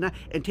in Vienna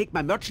and take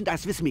my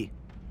merchandise with me.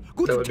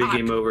 Good that would be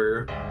game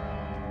over.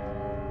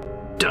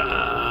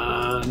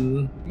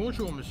 Done.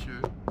 Bonjour,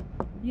 monsieur.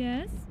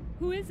 Yes?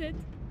 Who is it?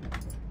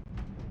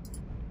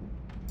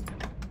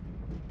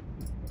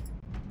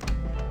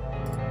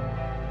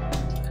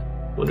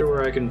 Wonder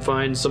where I can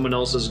find someone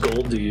else's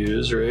gold to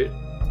use, right?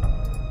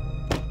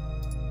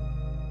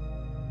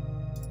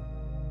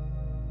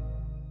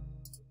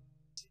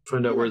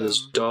 Find out where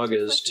this dog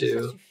is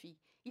too.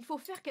 Il faut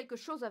faire quelque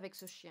chose avec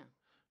ce chien.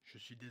 Je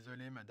suis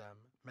désolé, madame.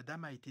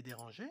 Madame a été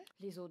dérangée?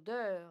 Les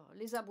odeurs,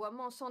 les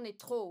aboiements, c'en est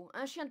trop.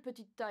 Un chien de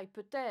petite taille,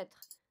 peut-être.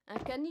 Un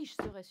caniche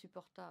serait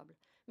supportable.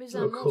 Mais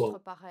un monstre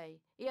pareil.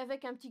 Et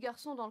avec un petit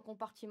garçon dans le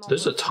compartiment.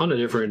 There's a ton of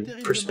different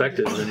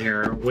perspectives in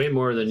here. Way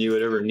more than you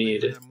would ever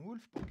need.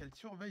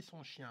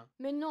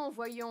 Mais non,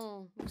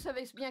 voyons. Vous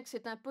savez bien que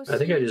c'est impossible. I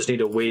think I just need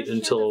to wait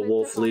until a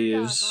wolf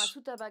leaves. Dans la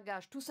soute à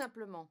bagages, tout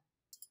simplement.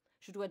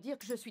 Je dois dire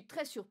que je suis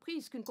très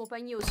surprise qu'une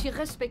compagnie aussi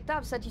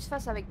respectable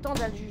satisfasse avec tant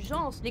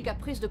d'indulgence les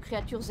caprices de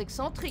créatures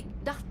excentriques,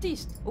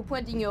 d'artistes, au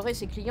point d'ignorer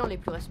ses clients les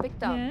plus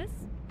respectables. Yes?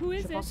 Who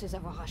is Je pensais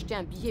avoir acheté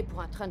un billet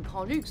pour un train de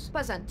grand luxe,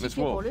 pas un ticket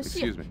pour le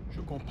cirque.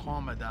 Je comprends,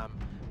 madame.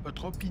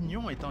 Votre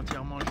opinion est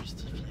entièrement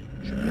justifiée.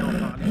 Je vais en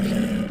parler au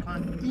chef du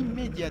train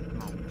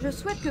immédiatement. Je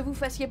souhaite que vous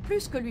fassiez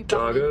plus que lui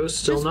parler. Doggo's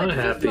still not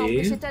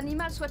happy. Que cet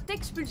animal soit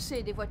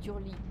expulsé des voitures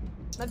lits.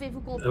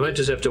 M'avez-vous compris? I might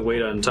just have to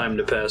wait on time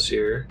to pass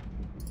here.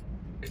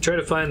 I could try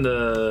to find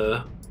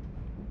the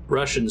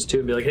Russians too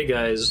and be like, hey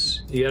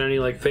guys, you got any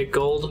like fake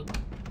gold?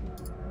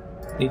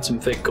 Need some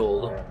fake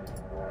gold.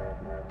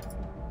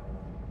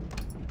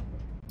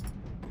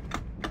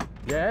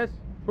 Yes?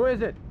 Who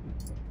is it?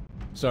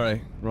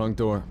 Sorry, wrong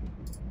door.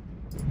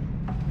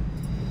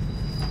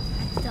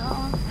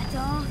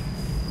 Attends.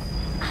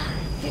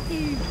 Je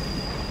t'ai eu.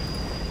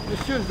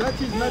 Monsieur, that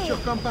is not your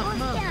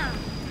compartment.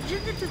 Je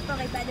ne te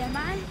ferai pas de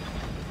mal.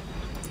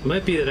 It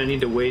might be that I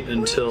need to wait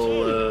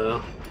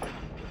until,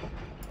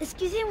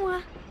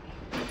 Excusez-moi.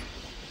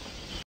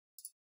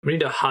 we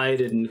need to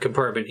hide in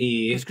compartment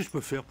E. Qu'est-ce que je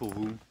peux faire pour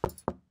vous?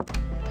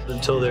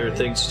 Until their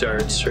thing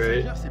starts,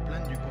 right?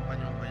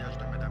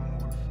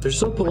 They're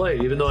so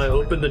polite, even though I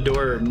opened the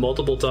door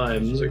multiple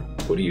times. Like,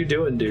 what are you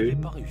doing, dude?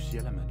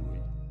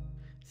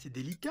 C'est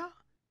délicat.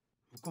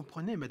 Vous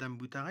comprenez, Madame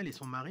Boutarel et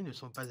son mari ne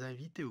sont pas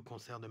invités au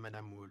concert de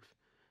Madame Wolf.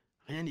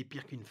 Rien n'est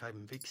pire qu'une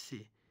femme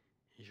vexée.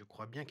 Et je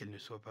crois bien qu'elle ne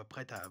soit pas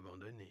prête à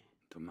abandonner.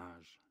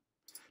 Dommage.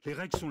 Les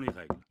règles sont les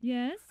règles.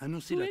 Yes?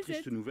 Annoncer la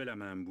triste nouvelle à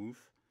Madame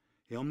Bouffe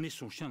et emmener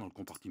son chien dans le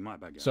compartiment à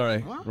bagages.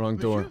 Sorry, wrong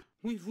door.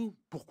 Oui, vous.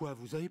 Pourquoi?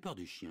 Vous avez peur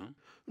des chiens?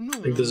 I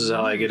think this is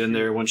how I get in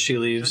there when she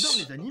leaves. J'adore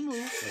les animaux.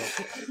 Alors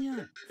c'est très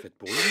bien. Faites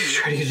pour lui.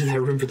 Try to get in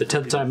that room for the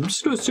 10th time. I'm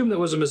just gonna assume that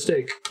was a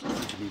mistake.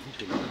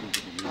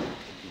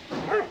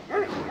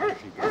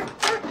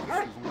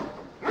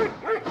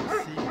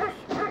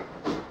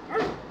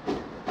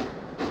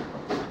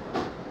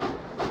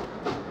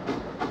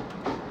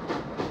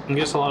 I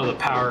guess a lot of the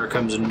power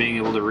comes in being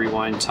able to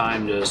rewind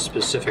time to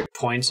specific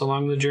points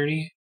along the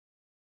journey.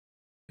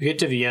 If we get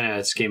to Vienna,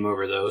 it's game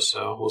over though,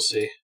 so we'll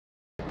see.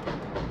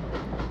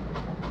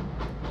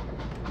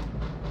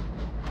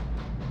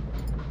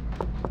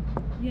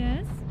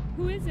 Yes?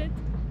 Who is it?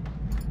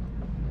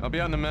 I'll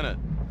be out in a minute.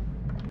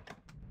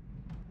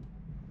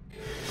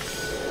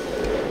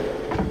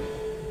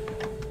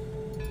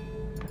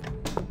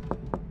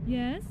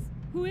 Yes?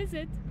 Who is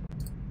it?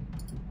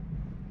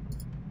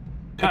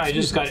 I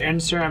just got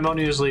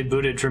unceremoniously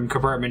booted from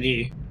compartment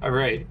E.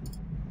 Alright.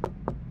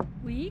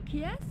 Oui,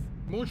 qui est-ce?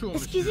 Bonjour,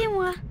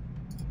 Excusez-moi.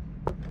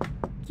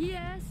 Qui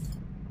est-ce?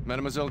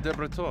 Mademoiselle de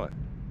Breteuil,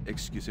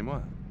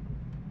 excusez-moi.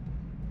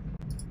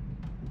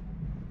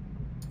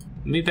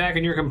 Meet back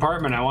in your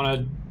compartment. I want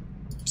to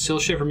steal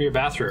shit from your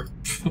bathroom.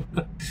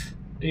 I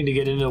need to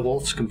get into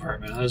Wolf's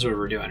compartment. That's what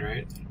we're doing,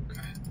 right?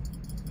 Okay.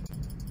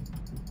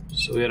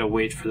 So we gotta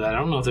wait for that. I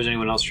don't know if there's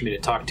anyone else for me to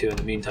talk to in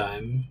the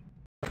meantime.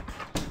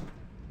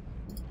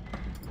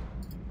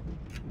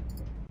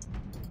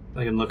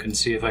 I can look and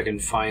see if I can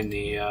find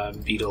the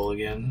beetle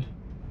again.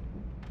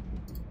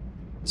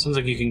 Sounds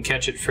like you can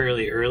catch it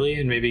fairly early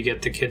and maybe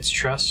get the kid's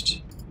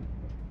trust.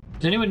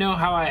 Does anyone know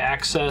how I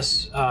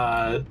access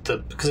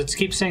because it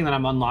keeps saying that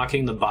I'm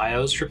unlocking the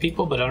bios for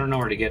people, but I don't know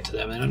where to get to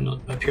them. They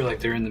don't appear like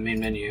they're in the main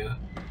menu.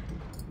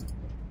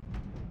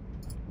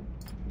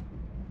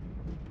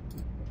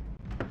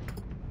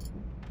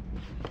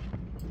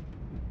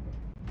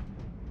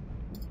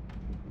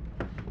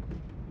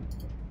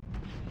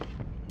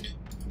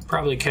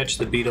 Probably catch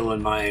the beetle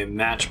in my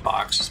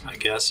matchbox is my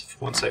guess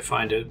once I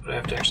find it, but I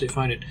have to actually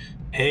find it.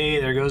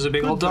 Hey, there goes a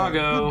big old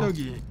doggo. Good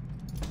doggy.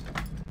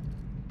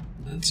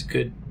 That's a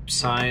good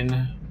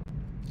sign.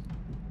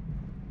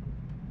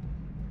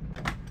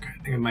 I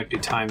think it might be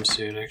time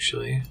soon,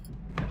 actually.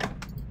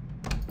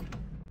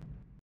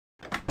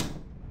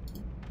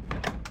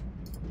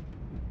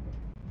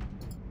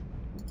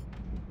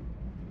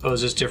 Oh,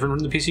 is this different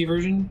from the PC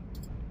version?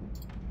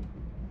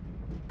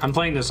 I'm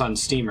playing this on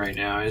Steam right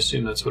now. I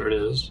assume that's what it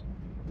is.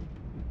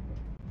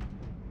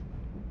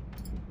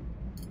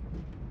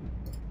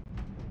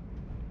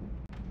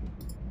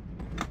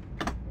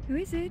 Who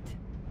is it?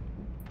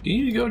 You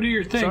need to go do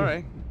your thing.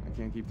 Sorry, I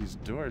can't keep these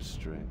doors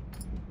straight.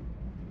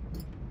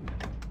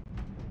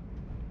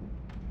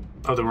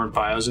 Oh, there weren't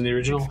bios in the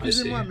original? I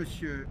see. Excusez-moi,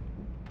 monsieur.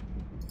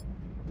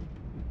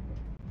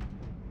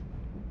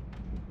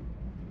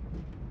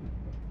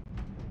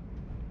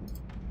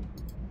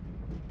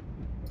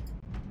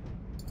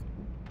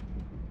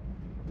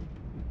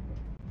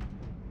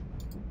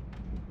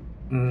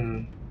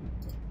 Hmm.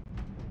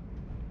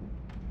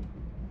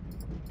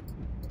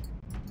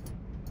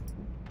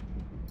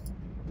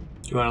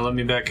 You want to let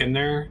me back in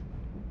there?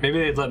 Maybe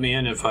they'd let me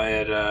in if I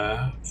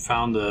had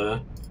found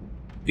the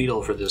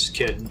beetle for this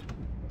kid.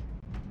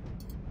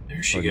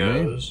 There she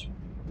goes.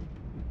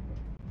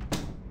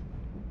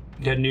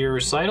 Heading to your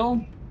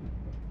recital?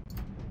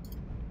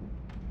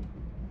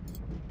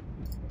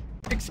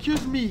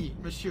 Excuse me,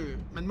 monsieur.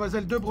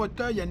 Mademoiselle de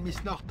Breteuil and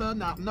Miss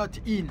Norton are not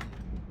in.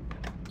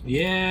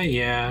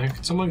 Yeah.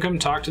 Can someone come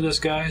talk to this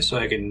guy so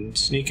I can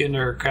sneak into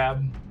her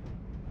cab?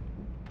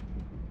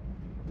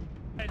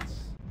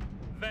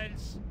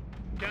 Vels,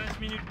 15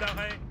 minutes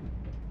d'arrêt.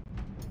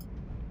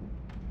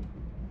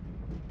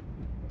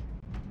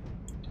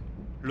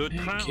 Le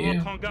train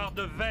entre en gare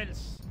de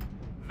Vels.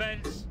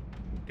 Vels,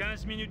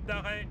 15 minutes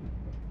d'arrêt.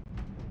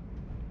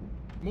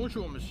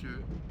 Bonjour,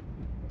 monsieur.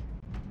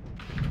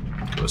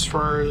 As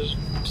far as...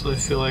 So I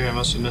feel like I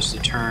must have missed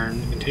a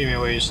turn. Continue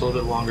my way just a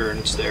little bit longer and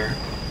it's there.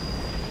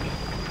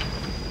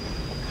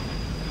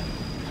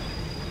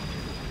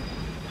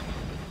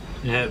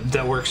 Yeah,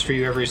 that works for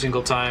you every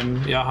single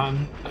time,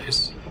 Jahan?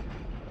 Nice.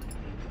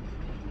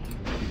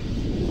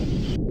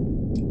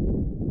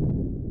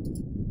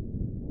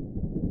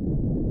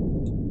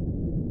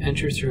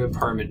 Enter through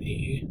apartment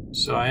E.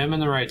 So I am in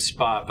the right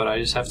spot, but I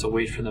just have to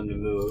wait for them to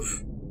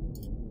move.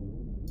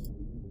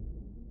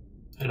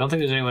 I don't think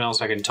there's anyone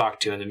else I can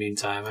talk to in the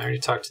meantime. I already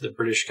talked to the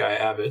British guy,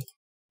 Abbott.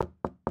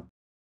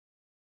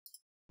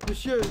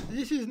 Monsieur,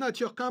 this is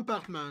not your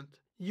compartment.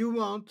 You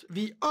want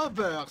the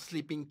other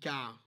sleeping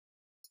car.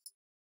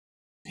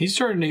 He's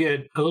starting to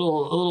get a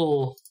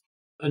little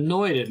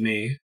annoyed at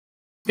me.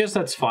 I guess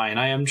that's fine.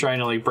 I am trying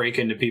to like break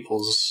into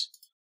people's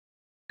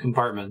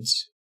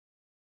compartments.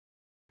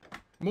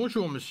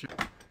 Bonjour, monsieur.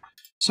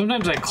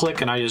 Sometimes I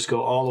click and I just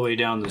go all the way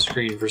down the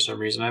screen for some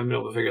reason. I haven't been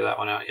able to figure that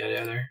one out yet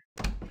either.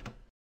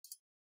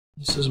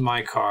 This is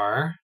my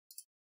car.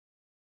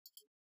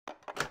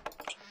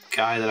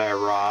 Guy that I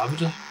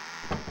robbed.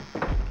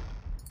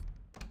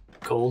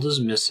 Gold is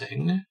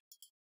missing.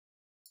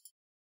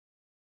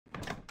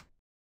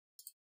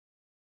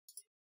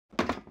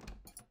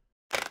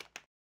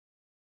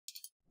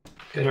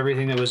 Got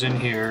everything that was in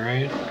here,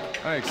 right?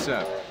 I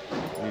accept.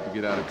 Need to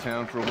get out of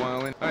town for a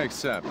while. I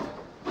accept.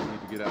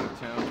 Need to get out of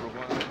town for a while.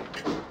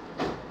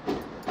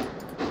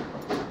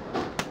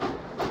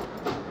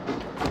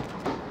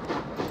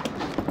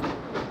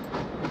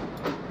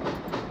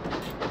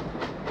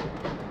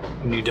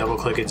 When you double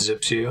click, it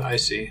zips you. I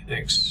see.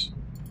 Thanks.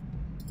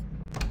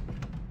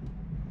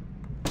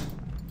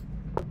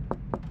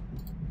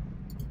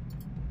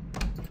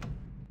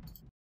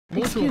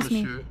 Bonjour,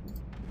 monsieur.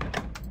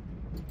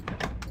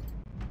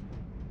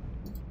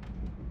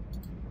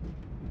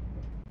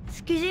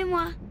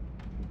 Excusez-moi.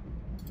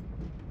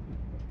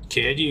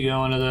 Kid, you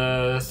going to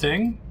the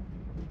thing?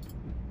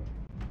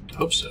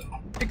 Hope so.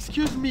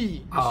 Excuse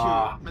me,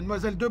 monsieur.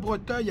 Mademoiselle de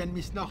Breteuil and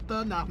Miss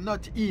Norton are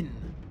not in.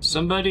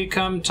 Somebody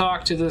come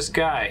talk to this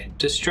guy.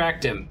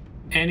 Distract him.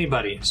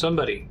 Anybody.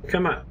 Somebody.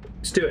 Come on.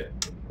 Let's do it.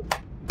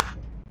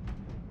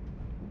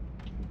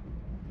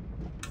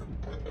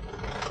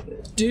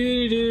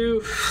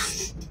 Do-do-do.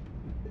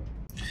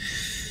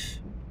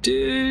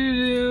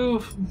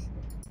 Do-do-do.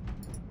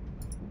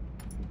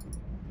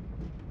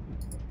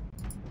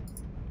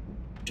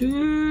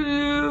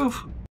 Do-do-do.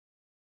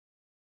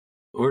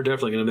 We're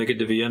definitely going to make it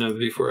to Vienna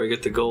before I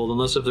get the gold,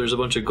 unless if there's a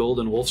bunch of gold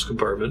in Wolf's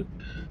compartment.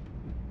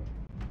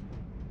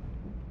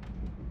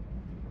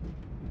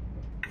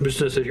 I'm just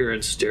going to sit here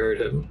and stare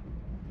at him.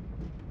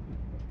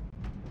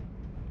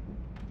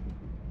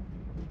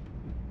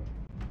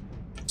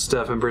 It's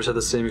staff members had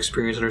the same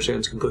experience and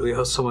understands completely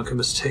how someone can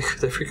mistake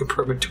every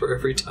compartment door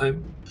every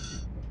time.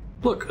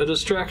 Look, a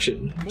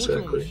distraction.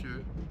 Exactly.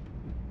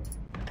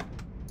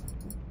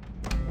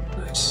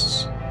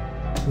 Nice.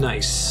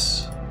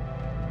 Nice.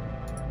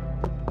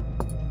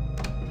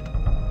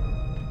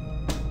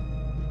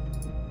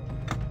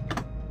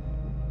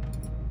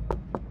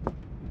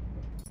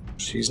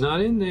 She's not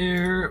in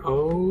there.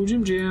 Oh,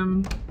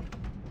 Jim.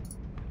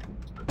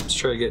 Let's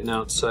try getting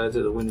outside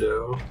through the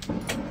window.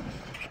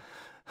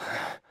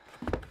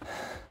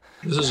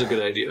 This is a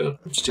good idea.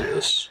 Let's do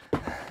this.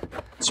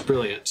 It's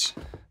brilliant.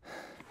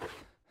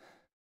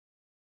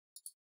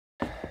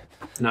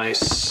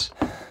 Nice.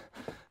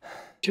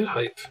 Get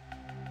hype.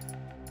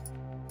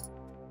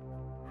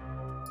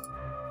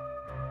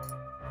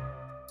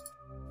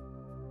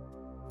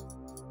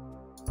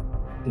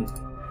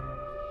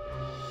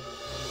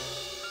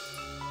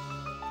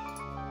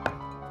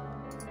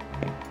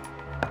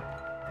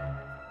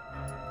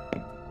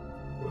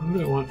 Why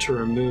would I want to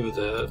remove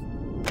that?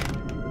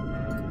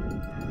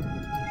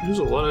 There's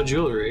a lot of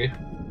jewelry.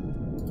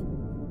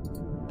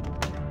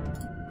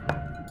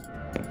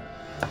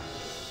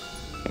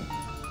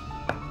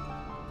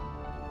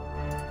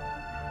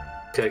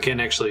 Okay, I can't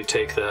actually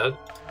take that.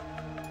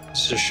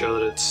 It's to show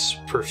that it's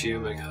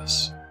perfume, I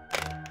guess.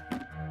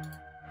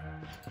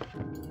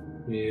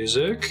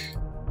 Music.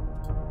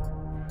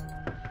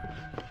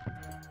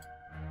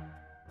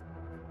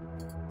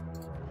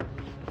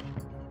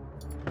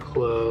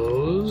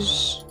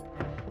 Clothes.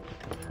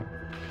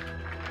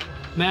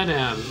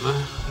 Madam.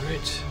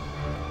 Alright.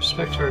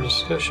 Respect to our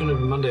discussion of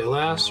Monday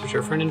last, which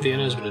our friend in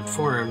Vienna has been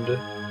informed.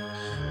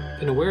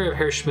 Been aware of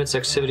Herr Schmidt's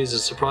activities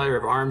as supplier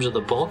of arms of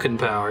the Balkan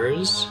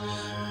powers,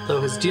 though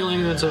his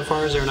dealings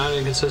insofar as they are not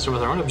inconsistent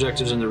with our own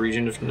objectives in the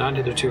region, if not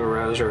hitherto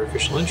aroused our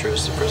official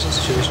interest. The present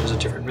situation is a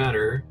different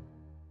matter.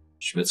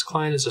 Schmidt's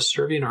client is a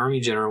Serbian army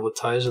general with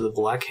ties to the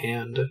Black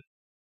Hand.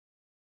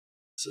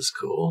 This is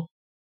cool.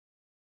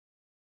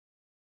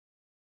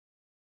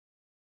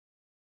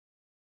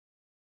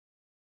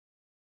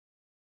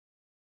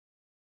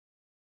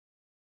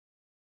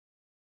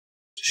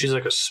 She's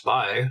like a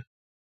spy.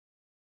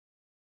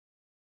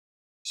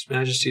 His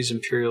Majesty's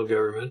Imperial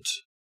Government.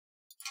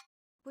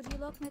 Would you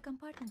lock my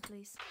compartment,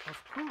 please?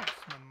 Of course,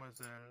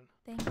 mademoiselle.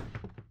 Thank you.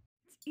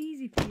 It's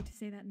easy for you to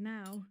say that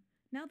now.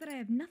 Now that I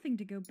have nothing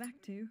to go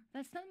back to.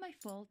 That's not my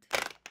fault.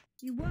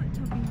 You weren't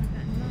talking like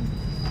that in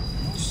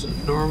London. Just a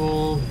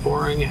normal,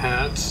 boring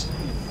hat.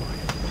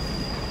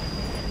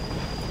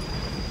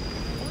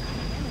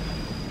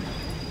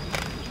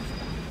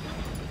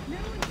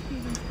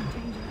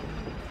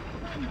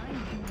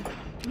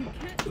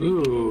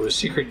 Ooh, a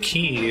secret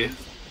key. There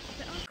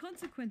are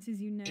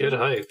consequences, you know. Get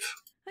hype.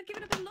 I've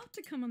given up a lot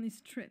to come on this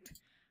trip.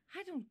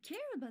 I don't care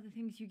about the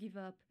things you give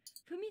up.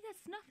 For me,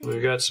 that's nothing.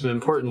 We've got some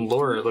important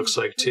lore, it looks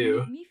like, too.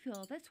 What you make me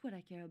feel, that's what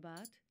I care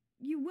about.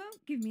 You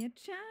won't give me a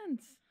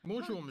chance.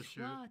 Bonjour,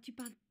 monsieur. Tu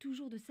parles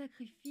toujours de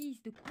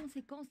sacrifices, de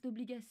conséquences,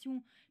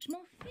 d'obligations. Je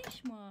m'en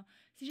fiche, moi.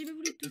 Si j'avais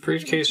voulu tout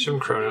briefcase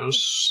from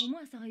Kronos. Au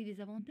moins, ça aurait eu des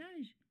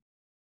avantages.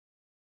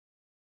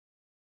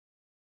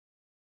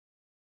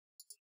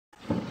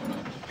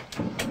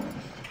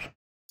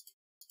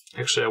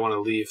 Actually, I want to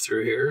leave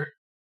through here.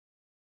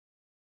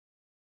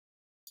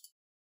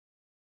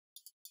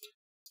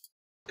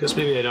 Guess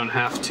maybe I don't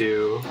have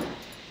to.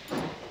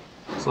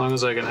 As long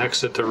as I can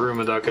exit the room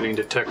without getting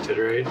detected,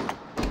 right?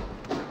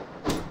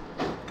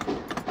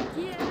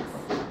 Yes.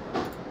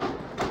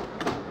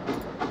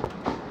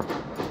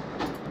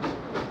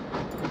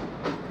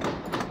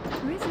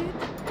 Who is it?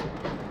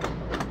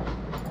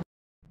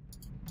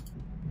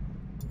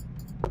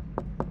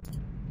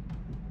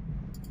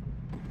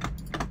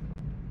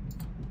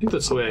 I think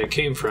that's the way I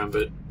came from,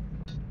 but...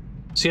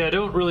 See, I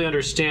don't really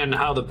understand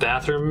how the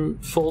bathroom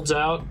folds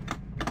out.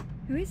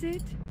 Who is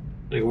it?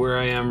 Like where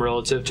I am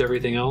relative to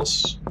everything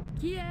else.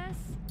 Yes.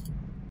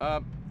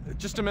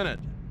 Just a minute.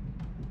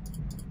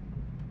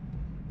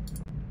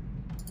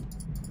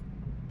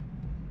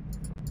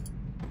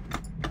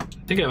 I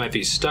think I might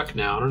be stuck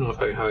now. I don't know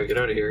how I get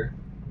out of here.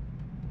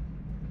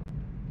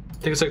 I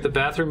think it's like the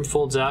bathroom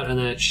folds out and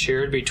then it's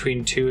shared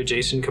between two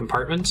adjacent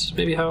compartments.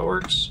 Maybe how it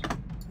works.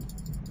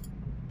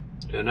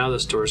 Yeah, now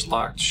this door's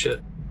locked.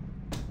 Shit.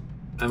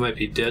 I might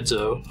be dead,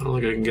 so I don't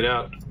think I can get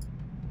out.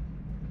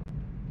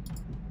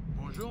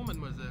 Bonjour,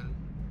 mademoiselle.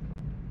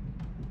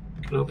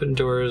 Can open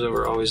doors that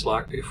were always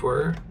locked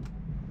before.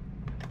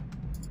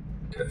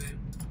 Okay.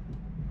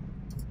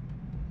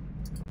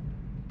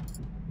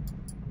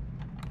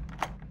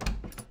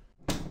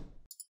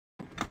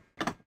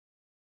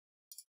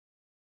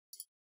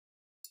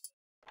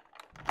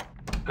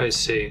 I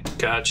see.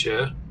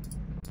 Gotcha.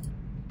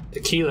 The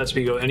key lets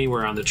me go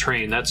anywhere on the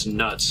train. That's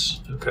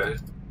nuts. Okay.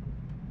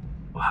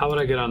 Well, how would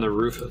I get on the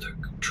roof of the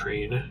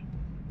train?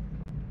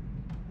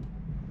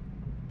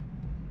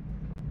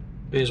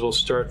 May as well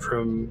start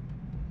from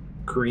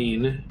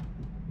green.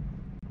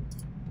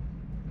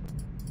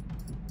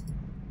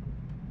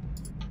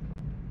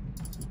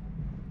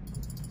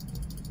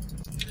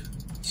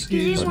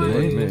 Excuse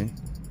me.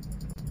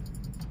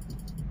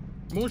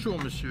 Bonjour,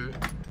 monsieur.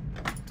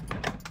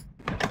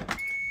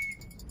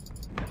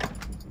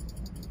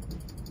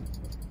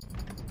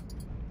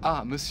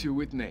 Ah, Monsieur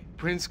Whitney.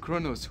 Prince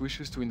Kronos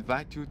wishes to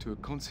invite you to a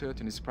concert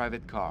in his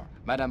private car.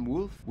 Madame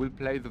Wolfe will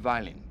play the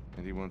violin.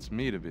 And he wants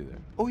me to be there.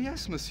 Oh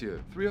yes,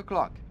 monsieur. 3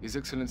 o'clock. His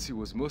Excellency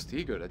was most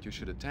eager that you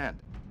should attend.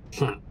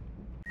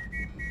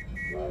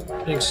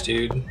 Thanks,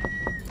 dude.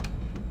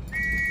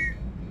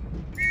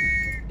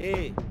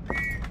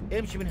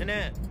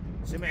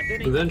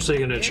 Eventually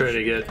gonna try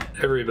to get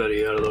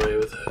everybody out of the way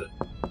with that.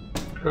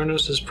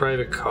 Kronos'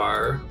 private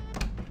car.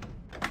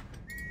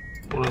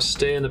 Want to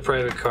stay in the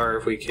private car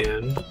if we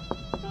can.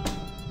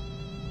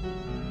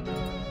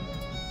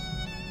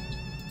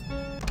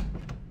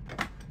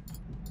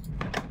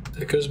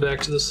 That goes back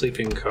to the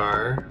sleeping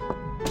car.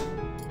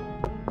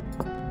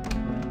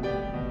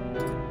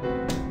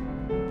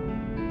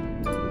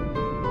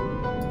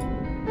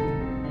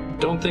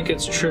 Don't think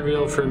it's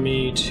trivial for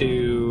me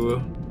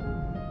to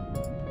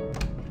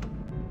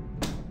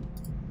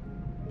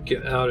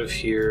get out of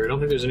here. I don't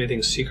think there's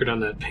anything secret on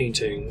that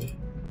painting.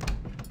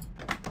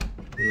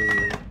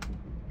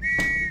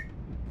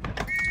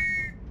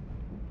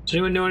 Does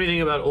anyone know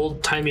anything about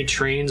old-timey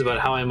trains, about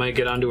how I might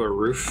get onto a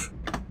roof?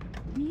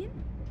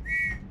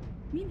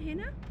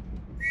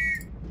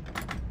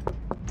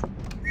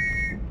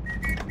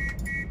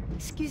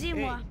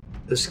 Excusez-moi.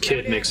 This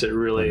kid makes it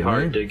really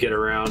hard to get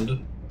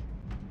around.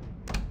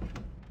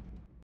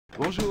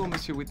 Bonjour,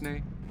 Monsieur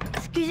Whitney.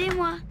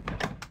 Excusez-moi.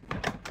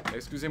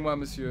 Excusez-moi,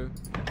 monsieur.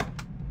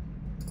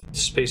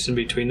 Space in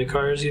between the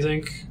cars, you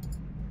think?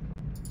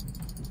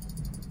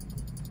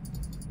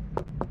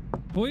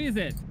 Who is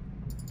it?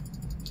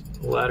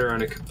 Ladder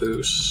on a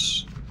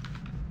caboose.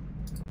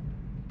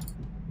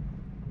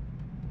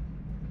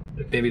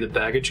 Like maybe the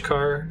baggage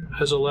car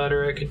has a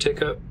ladder I could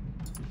take up?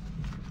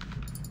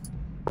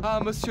 Ah,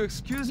 monsieur,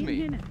 excuse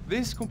me.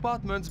 These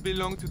compartments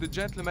belong to the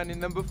gentleman in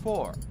number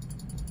 4.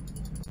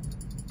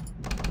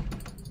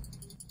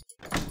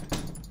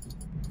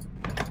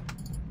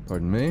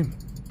 Pardon me?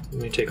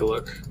 Let me take a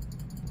look.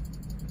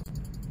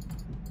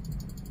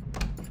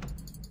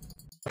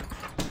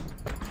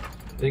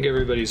 I think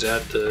everybody's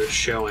at the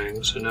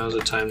showing, so now's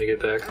the time to get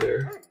back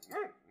there.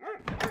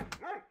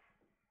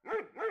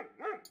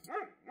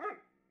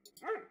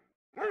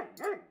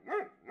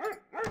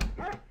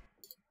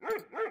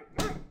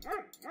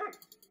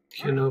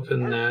 Can't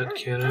open that,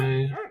 can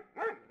I?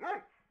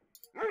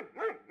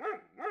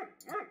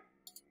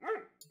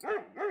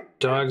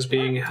 Dog's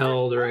being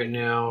held right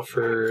now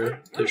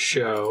for the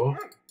show.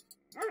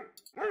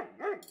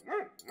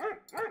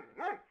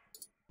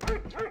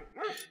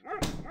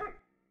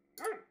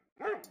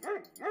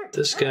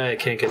 This guy I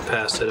can't get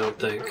past, I don't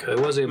think. I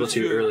was able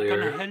to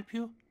earlier. Can I help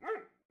you?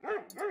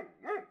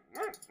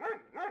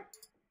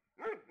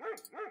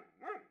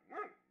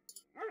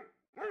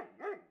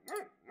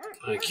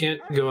 I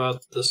can't go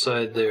out the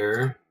side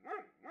there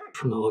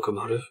from the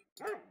locomotive.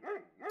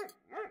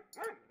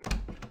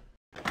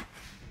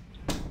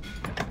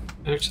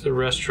 Back to the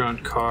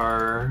restaurant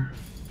car.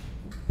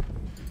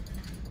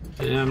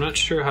 Yeah, I'm not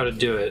sure how to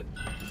do it.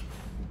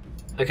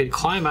 I could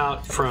climb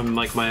out from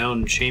like my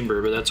own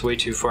chamber, but that's way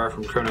too far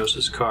from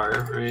Kronos'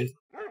 car, right?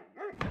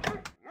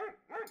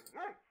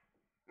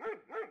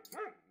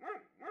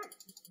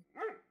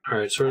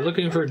 Alright, so we're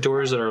looking for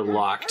doors that are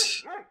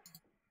locked.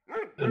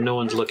 And no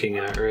one's looking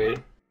at,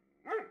 right?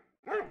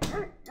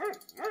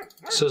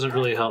 This doesn't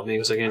really help me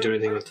because I can't do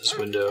anything with this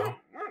window.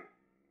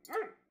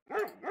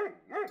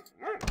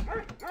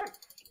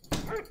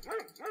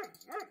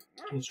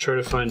 Let's try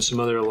to find some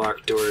other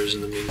locked doors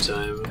in the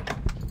meantime.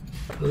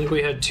 I think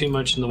we had too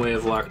much in the way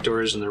of locked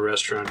doors in the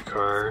restaurant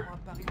car.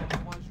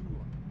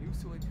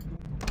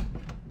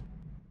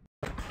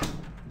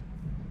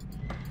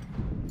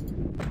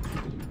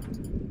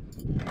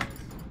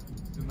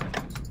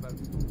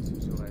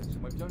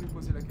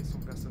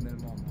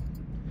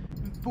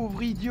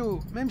 Pauvre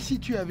idiot, même si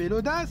tu avais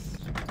l'audace.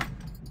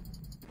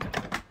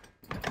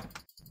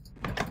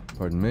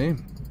 Pardon me?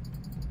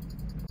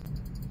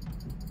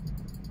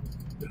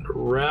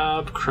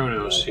 Rob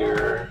Kronos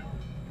here.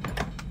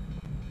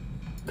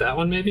 That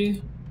one,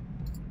 maybe?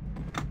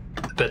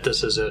 I bet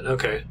this is it.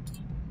 Okay.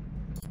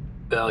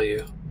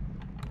 Value.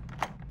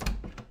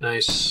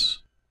 Nice.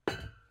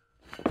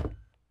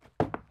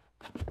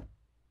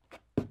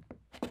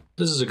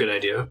 This is a good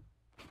idea.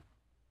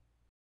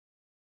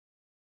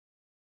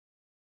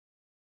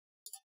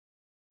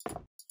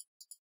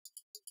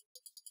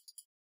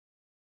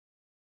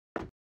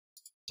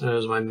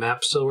 Does my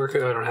map still work? I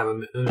don't have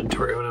an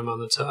inventory when I'm on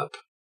the top.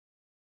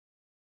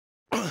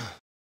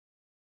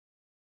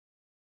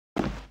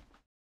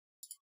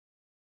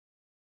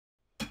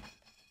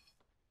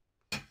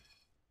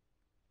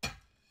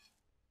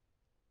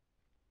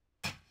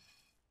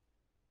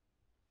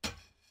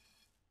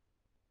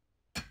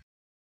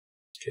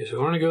 Okay, so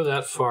we want to go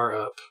that far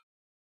up.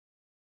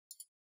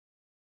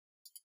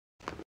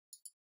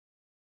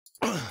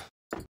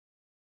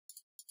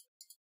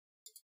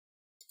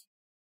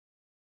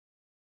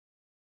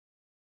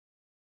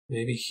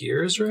 Maybe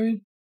here is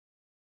right?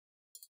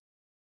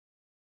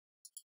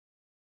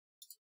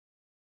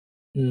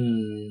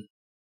 Oh,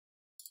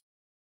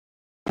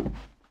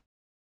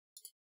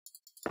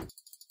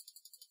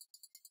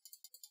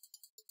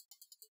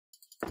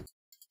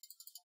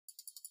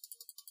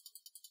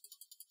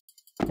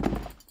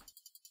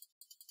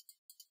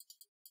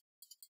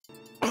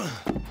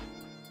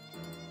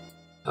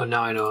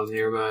 now I know I'm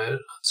nearby it.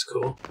 That's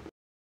cool.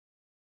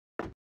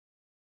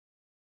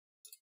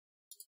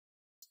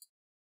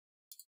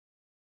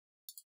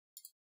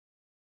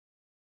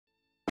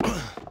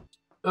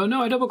 Oh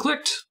no, I double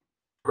clicked!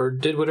 Or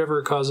did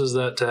whatever causes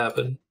that to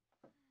happen.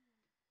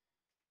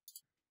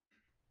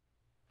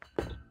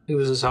 I think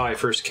this is how I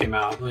first came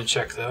out. Let me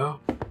check though.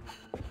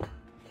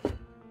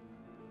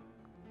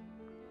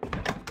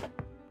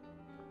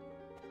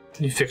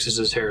 He fixes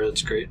his hair,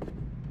 that's great.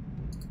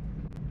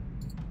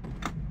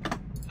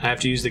 I have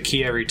to use the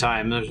key every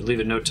time. I have to leave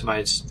a note to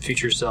my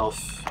future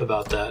self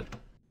about that.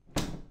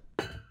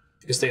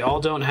 Because they all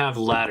don't have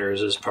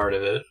ladders as part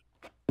of it.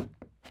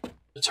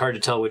 It's hard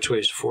to tell which way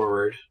is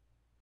forward.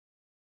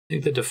 I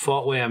think the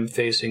default way I'm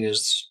facing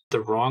is the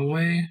wrong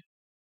way.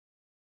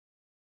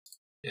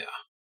 Yeah.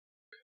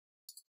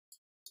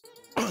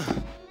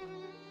 The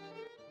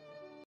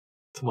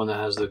one that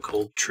has the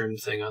gold trim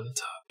thing on the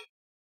top.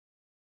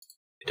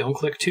 Don't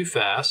click too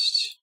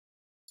fast.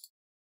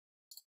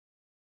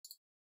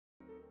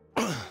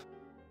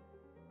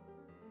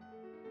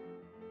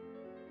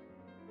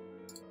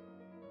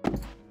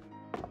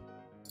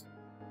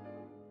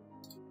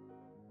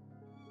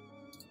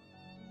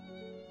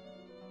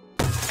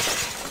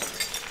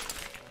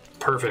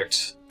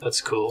 Perfect. That's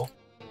cool.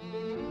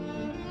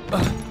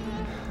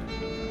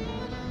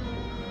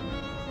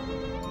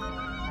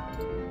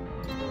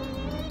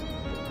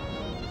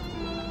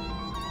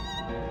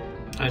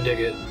 I dig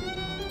it.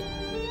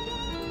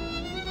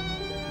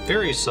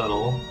 Very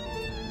subtle.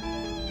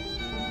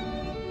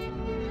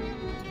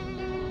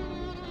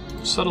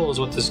 Subtle is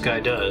what this guy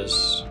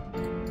does.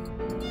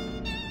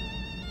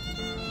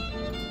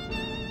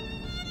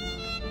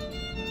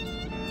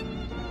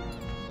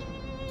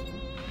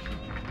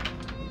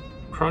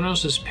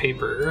 Kronos'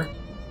 paper.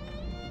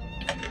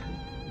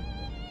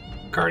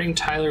 Regarding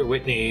Tyler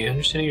Whitney,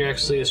 understanding your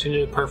excellency is soon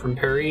to depart from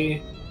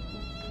Paris.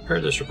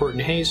 Heard this report in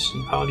haste,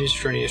 and apologies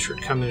for any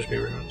shortcomings may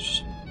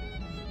arise.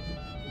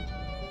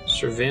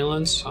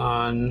 Surveillance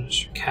on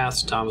Mr.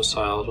 Kath's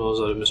domicile, as well as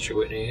that of Mr.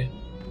 Whitney.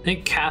 I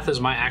think Kath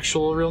is my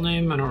actual real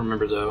name. I don't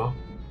remember though.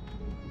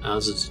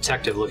 There's a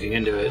detective looking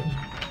into it.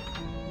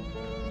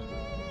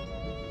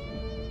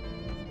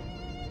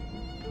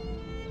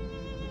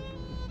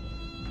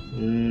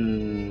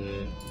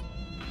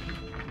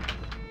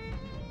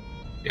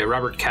 Yeah,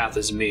 Robert Kath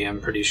is me, I'm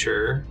pretty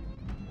sure.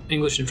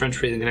 English and French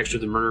phrase in connection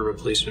with the murder of a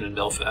policeman in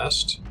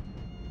Belfast.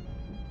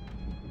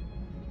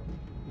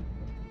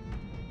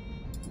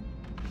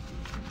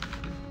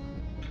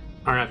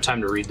 I don't have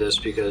time to read this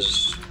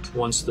because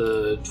once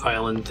the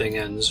violin thing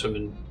ends,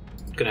 I'm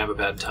gonna have a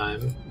bad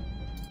time.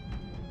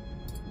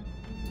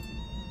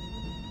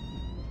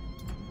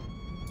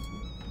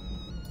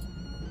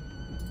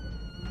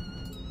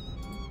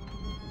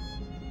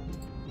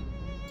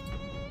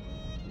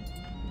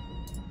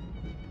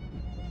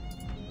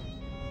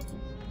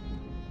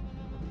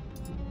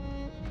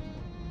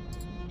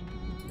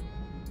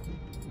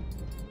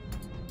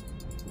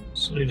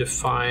 So I need to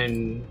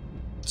find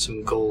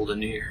some gold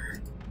in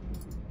here.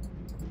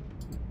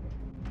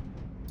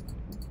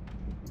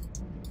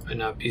 Might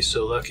not be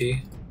so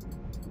lucky.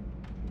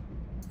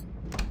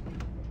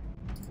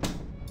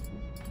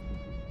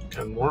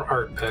 Got more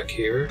art back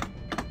here.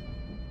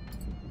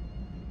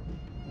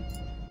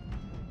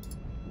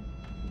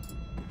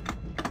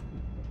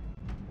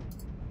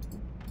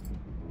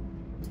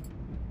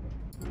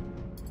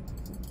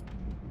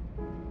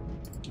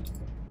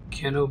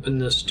 Can't open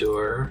this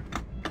door.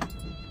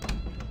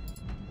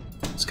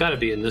 It's gotta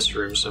be in this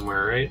room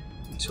somewhere, right?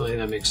 It's the only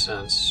thing that makes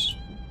sense.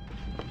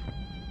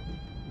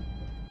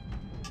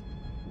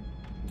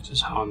 This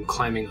is how I'm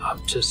climbing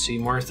up to see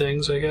more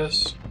things, I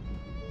guess.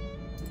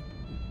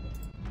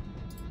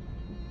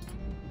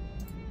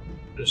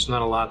 There's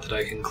not a lot that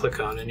I can click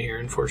on in here,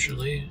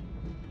 unfortunately.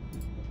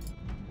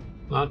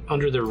 Not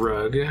under the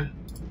rug.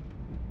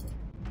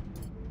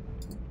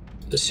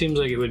 This seems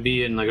like it would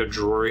be in like a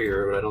drawer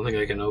here, but I don't think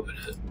I can open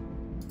it.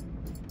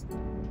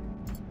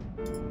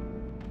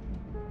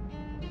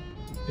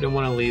 I don't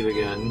want to leave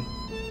again.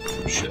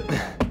 Shit.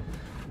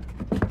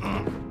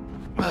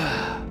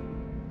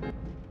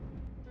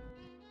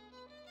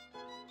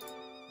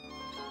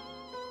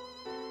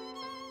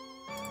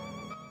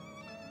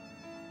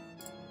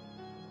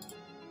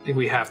 I think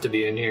we have to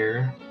be in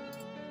here.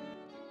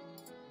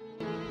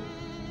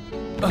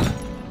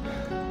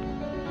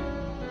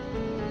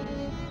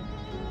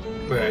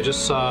 Wait, I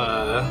just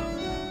saw a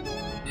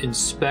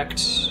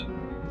inspect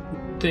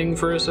thing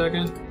for a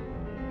second.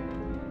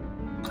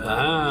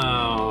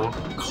 Oh,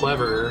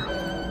 clever.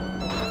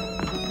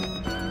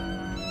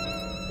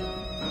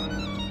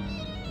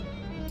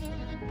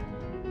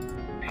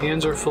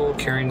 Hands are full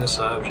carrying this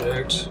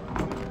object.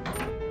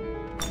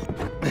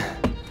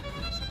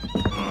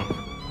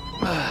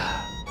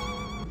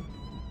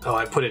 Oh,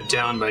 I put it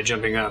down by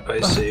jumping up, I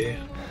see.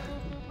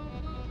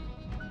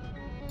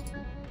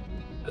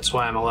 That's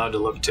why I'm allowed to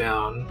look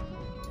down.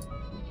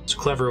 It's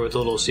clever with a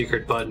little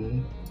secret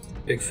button.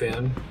 Big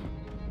fan.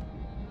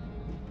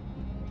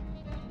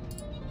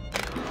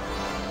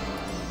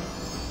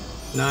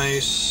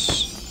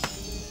 Nice.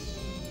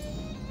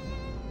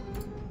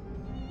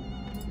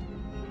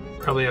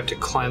 Probably have to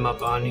climb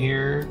up on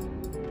here.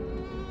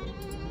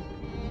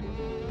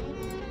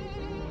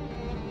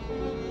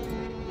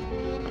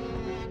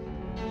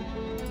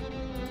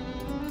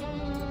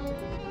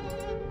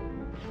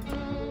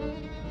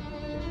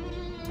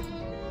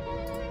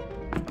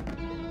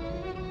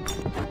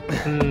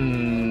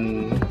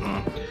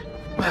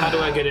 How do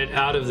I get it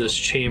out of this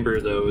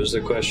chamber, though, is the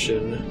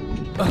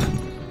question.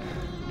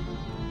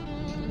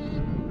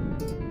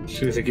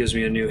 See if it gives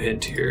me a new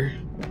hint here.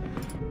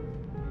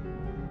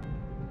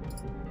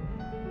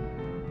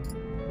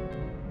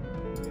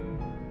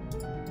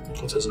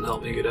 That doesn't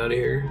help me get out of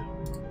here.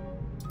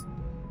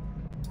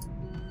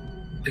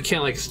 I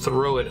can't, like,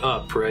 throw it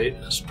up, right?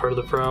 That's part of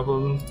the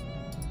problem.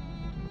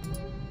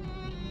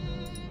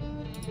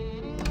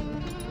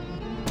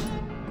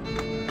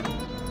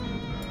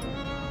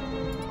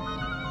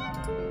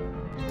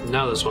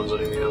 Now this one's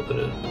letting me open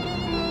it.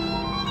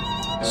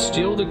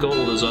 Steal the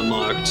gold is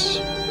unlocked.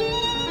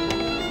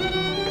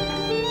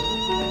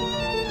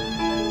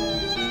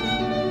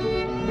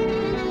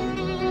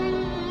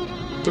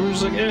 I'm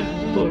just like,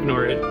 we'll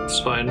ignore it. It's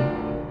fine.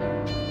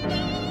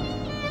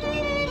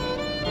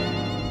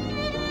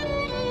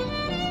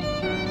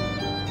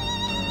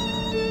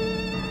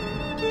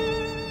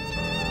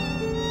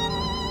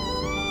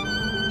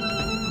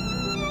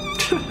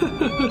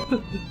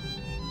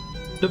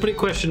 Nobody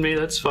questioned me,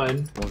 that's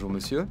fine. Bonjour,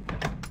 monsieur.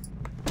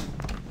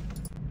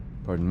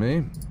 Pardon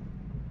me?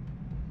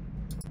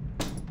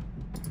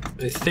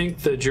 I think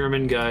the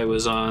German guy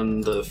was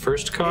on the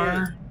first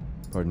car.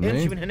 Pardon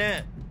me?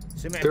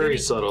 Very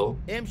subtle.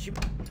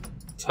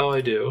 That's how I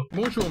do.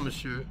 Bonjour,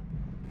 monsieur.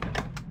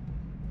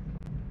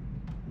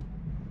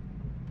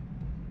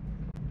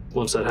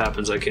 Once that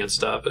happens, I can't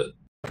stop it.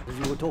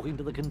 You were talking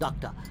to the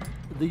conductor.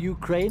 The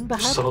Ukraine,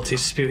 perhaps? Salty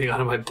spewing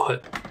out of my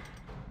butt.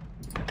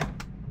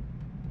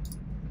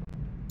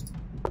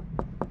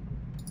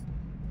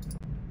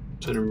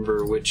 I don't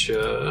remember which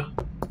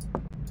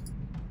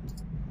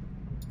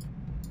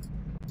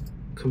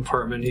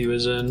compartment he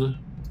was in.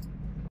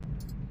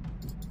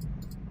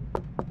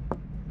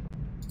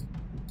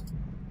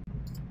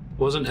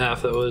 Wasn't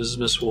F, that was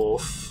Miss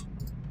Wolf.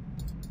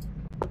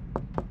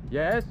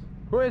 Yes?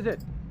 Who is it?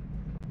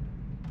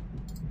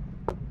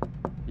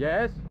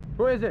 Yes?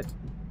 Who is it?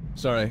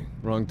 Sorry,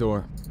 wrong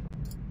door.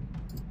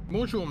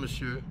 Bonjour,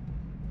 monsieur.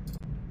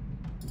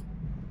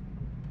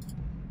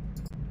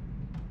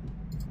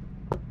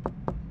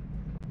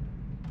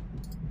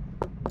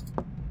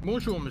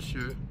 Bonjour,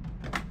 monsieur.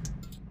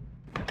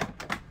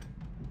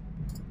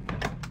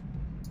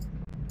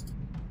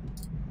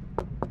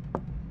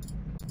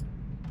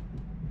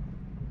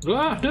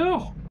 Ah,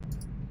 no!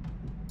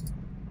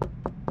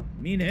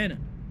 مين هنا؟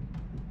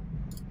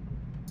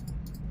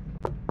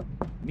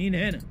 مين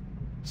هنا؟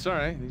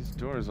 Sorry, these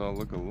doors all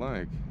look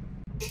alike.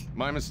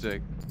 My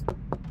mistake.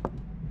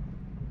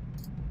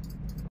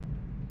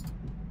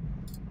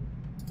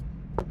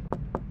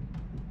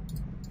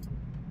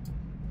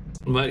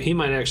 But he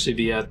might actually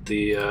be at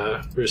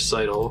the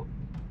recital.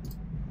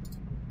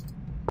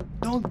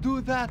 Don't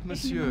do that,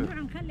 monsieur.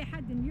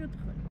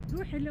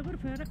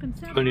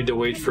 I need to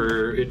wait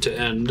for it to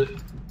end,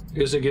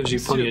 because it gives you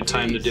plenty of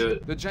time to do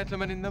it. The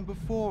gentleman in number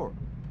 4.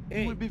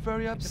 He will be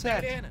very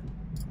upset.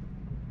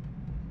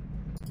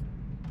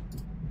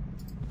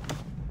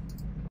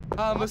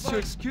 Ah, monsieur,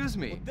 excuse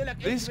me.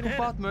 These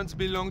compartments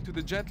belong to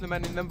the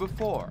gentleman in number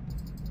 4.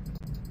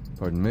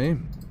 Pardon me?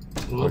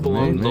 Well,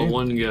 belong to the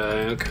one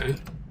guy, okay.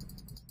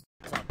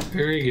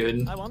 Very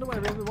good. I wonder where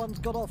everyone's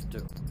got off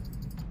to.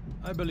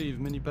 I believe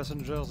many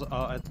passengers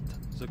are at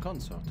the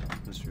concert,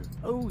 monsieur.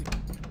 Oh.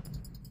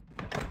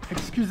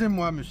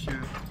 Excusez-moi,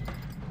 monsieur.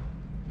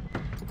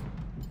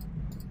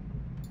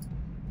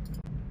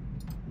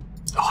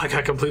 Oh, I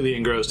got completely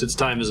engrossed. It's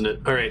time, isn't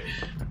it? All right.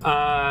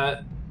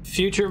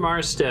 Future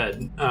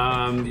Marstead.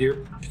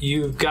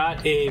 You've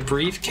got a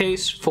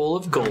briefcase full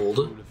of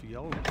gold,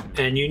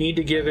 and you need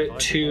to give it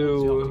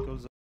to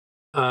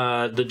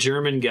the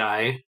German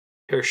guy,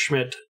 Herr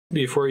Schmidt,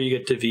 before you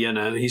get to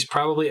Vienna. He's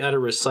probably at a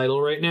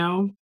recital right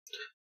now.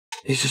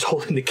 He's just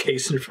holding the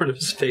case in front of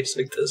his face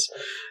like this.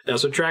 Now,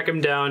 so track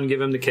him down,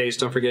 give him the case.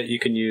 Don't forget you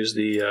can use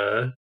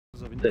the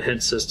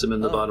hint system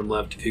in the bottom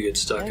left if you get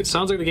stuck. It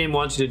sounds like the game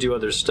wants you to do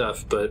other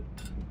stuff, but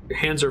your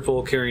hands are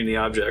full carrying the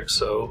object,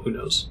 so who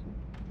knows.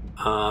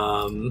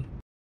 I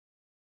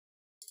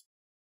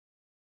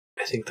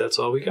think that's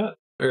all we got.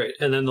 All right,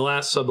 and then the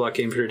last subblock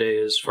game for today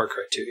is Far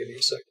Cry 2. Give me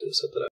a sec to set that up.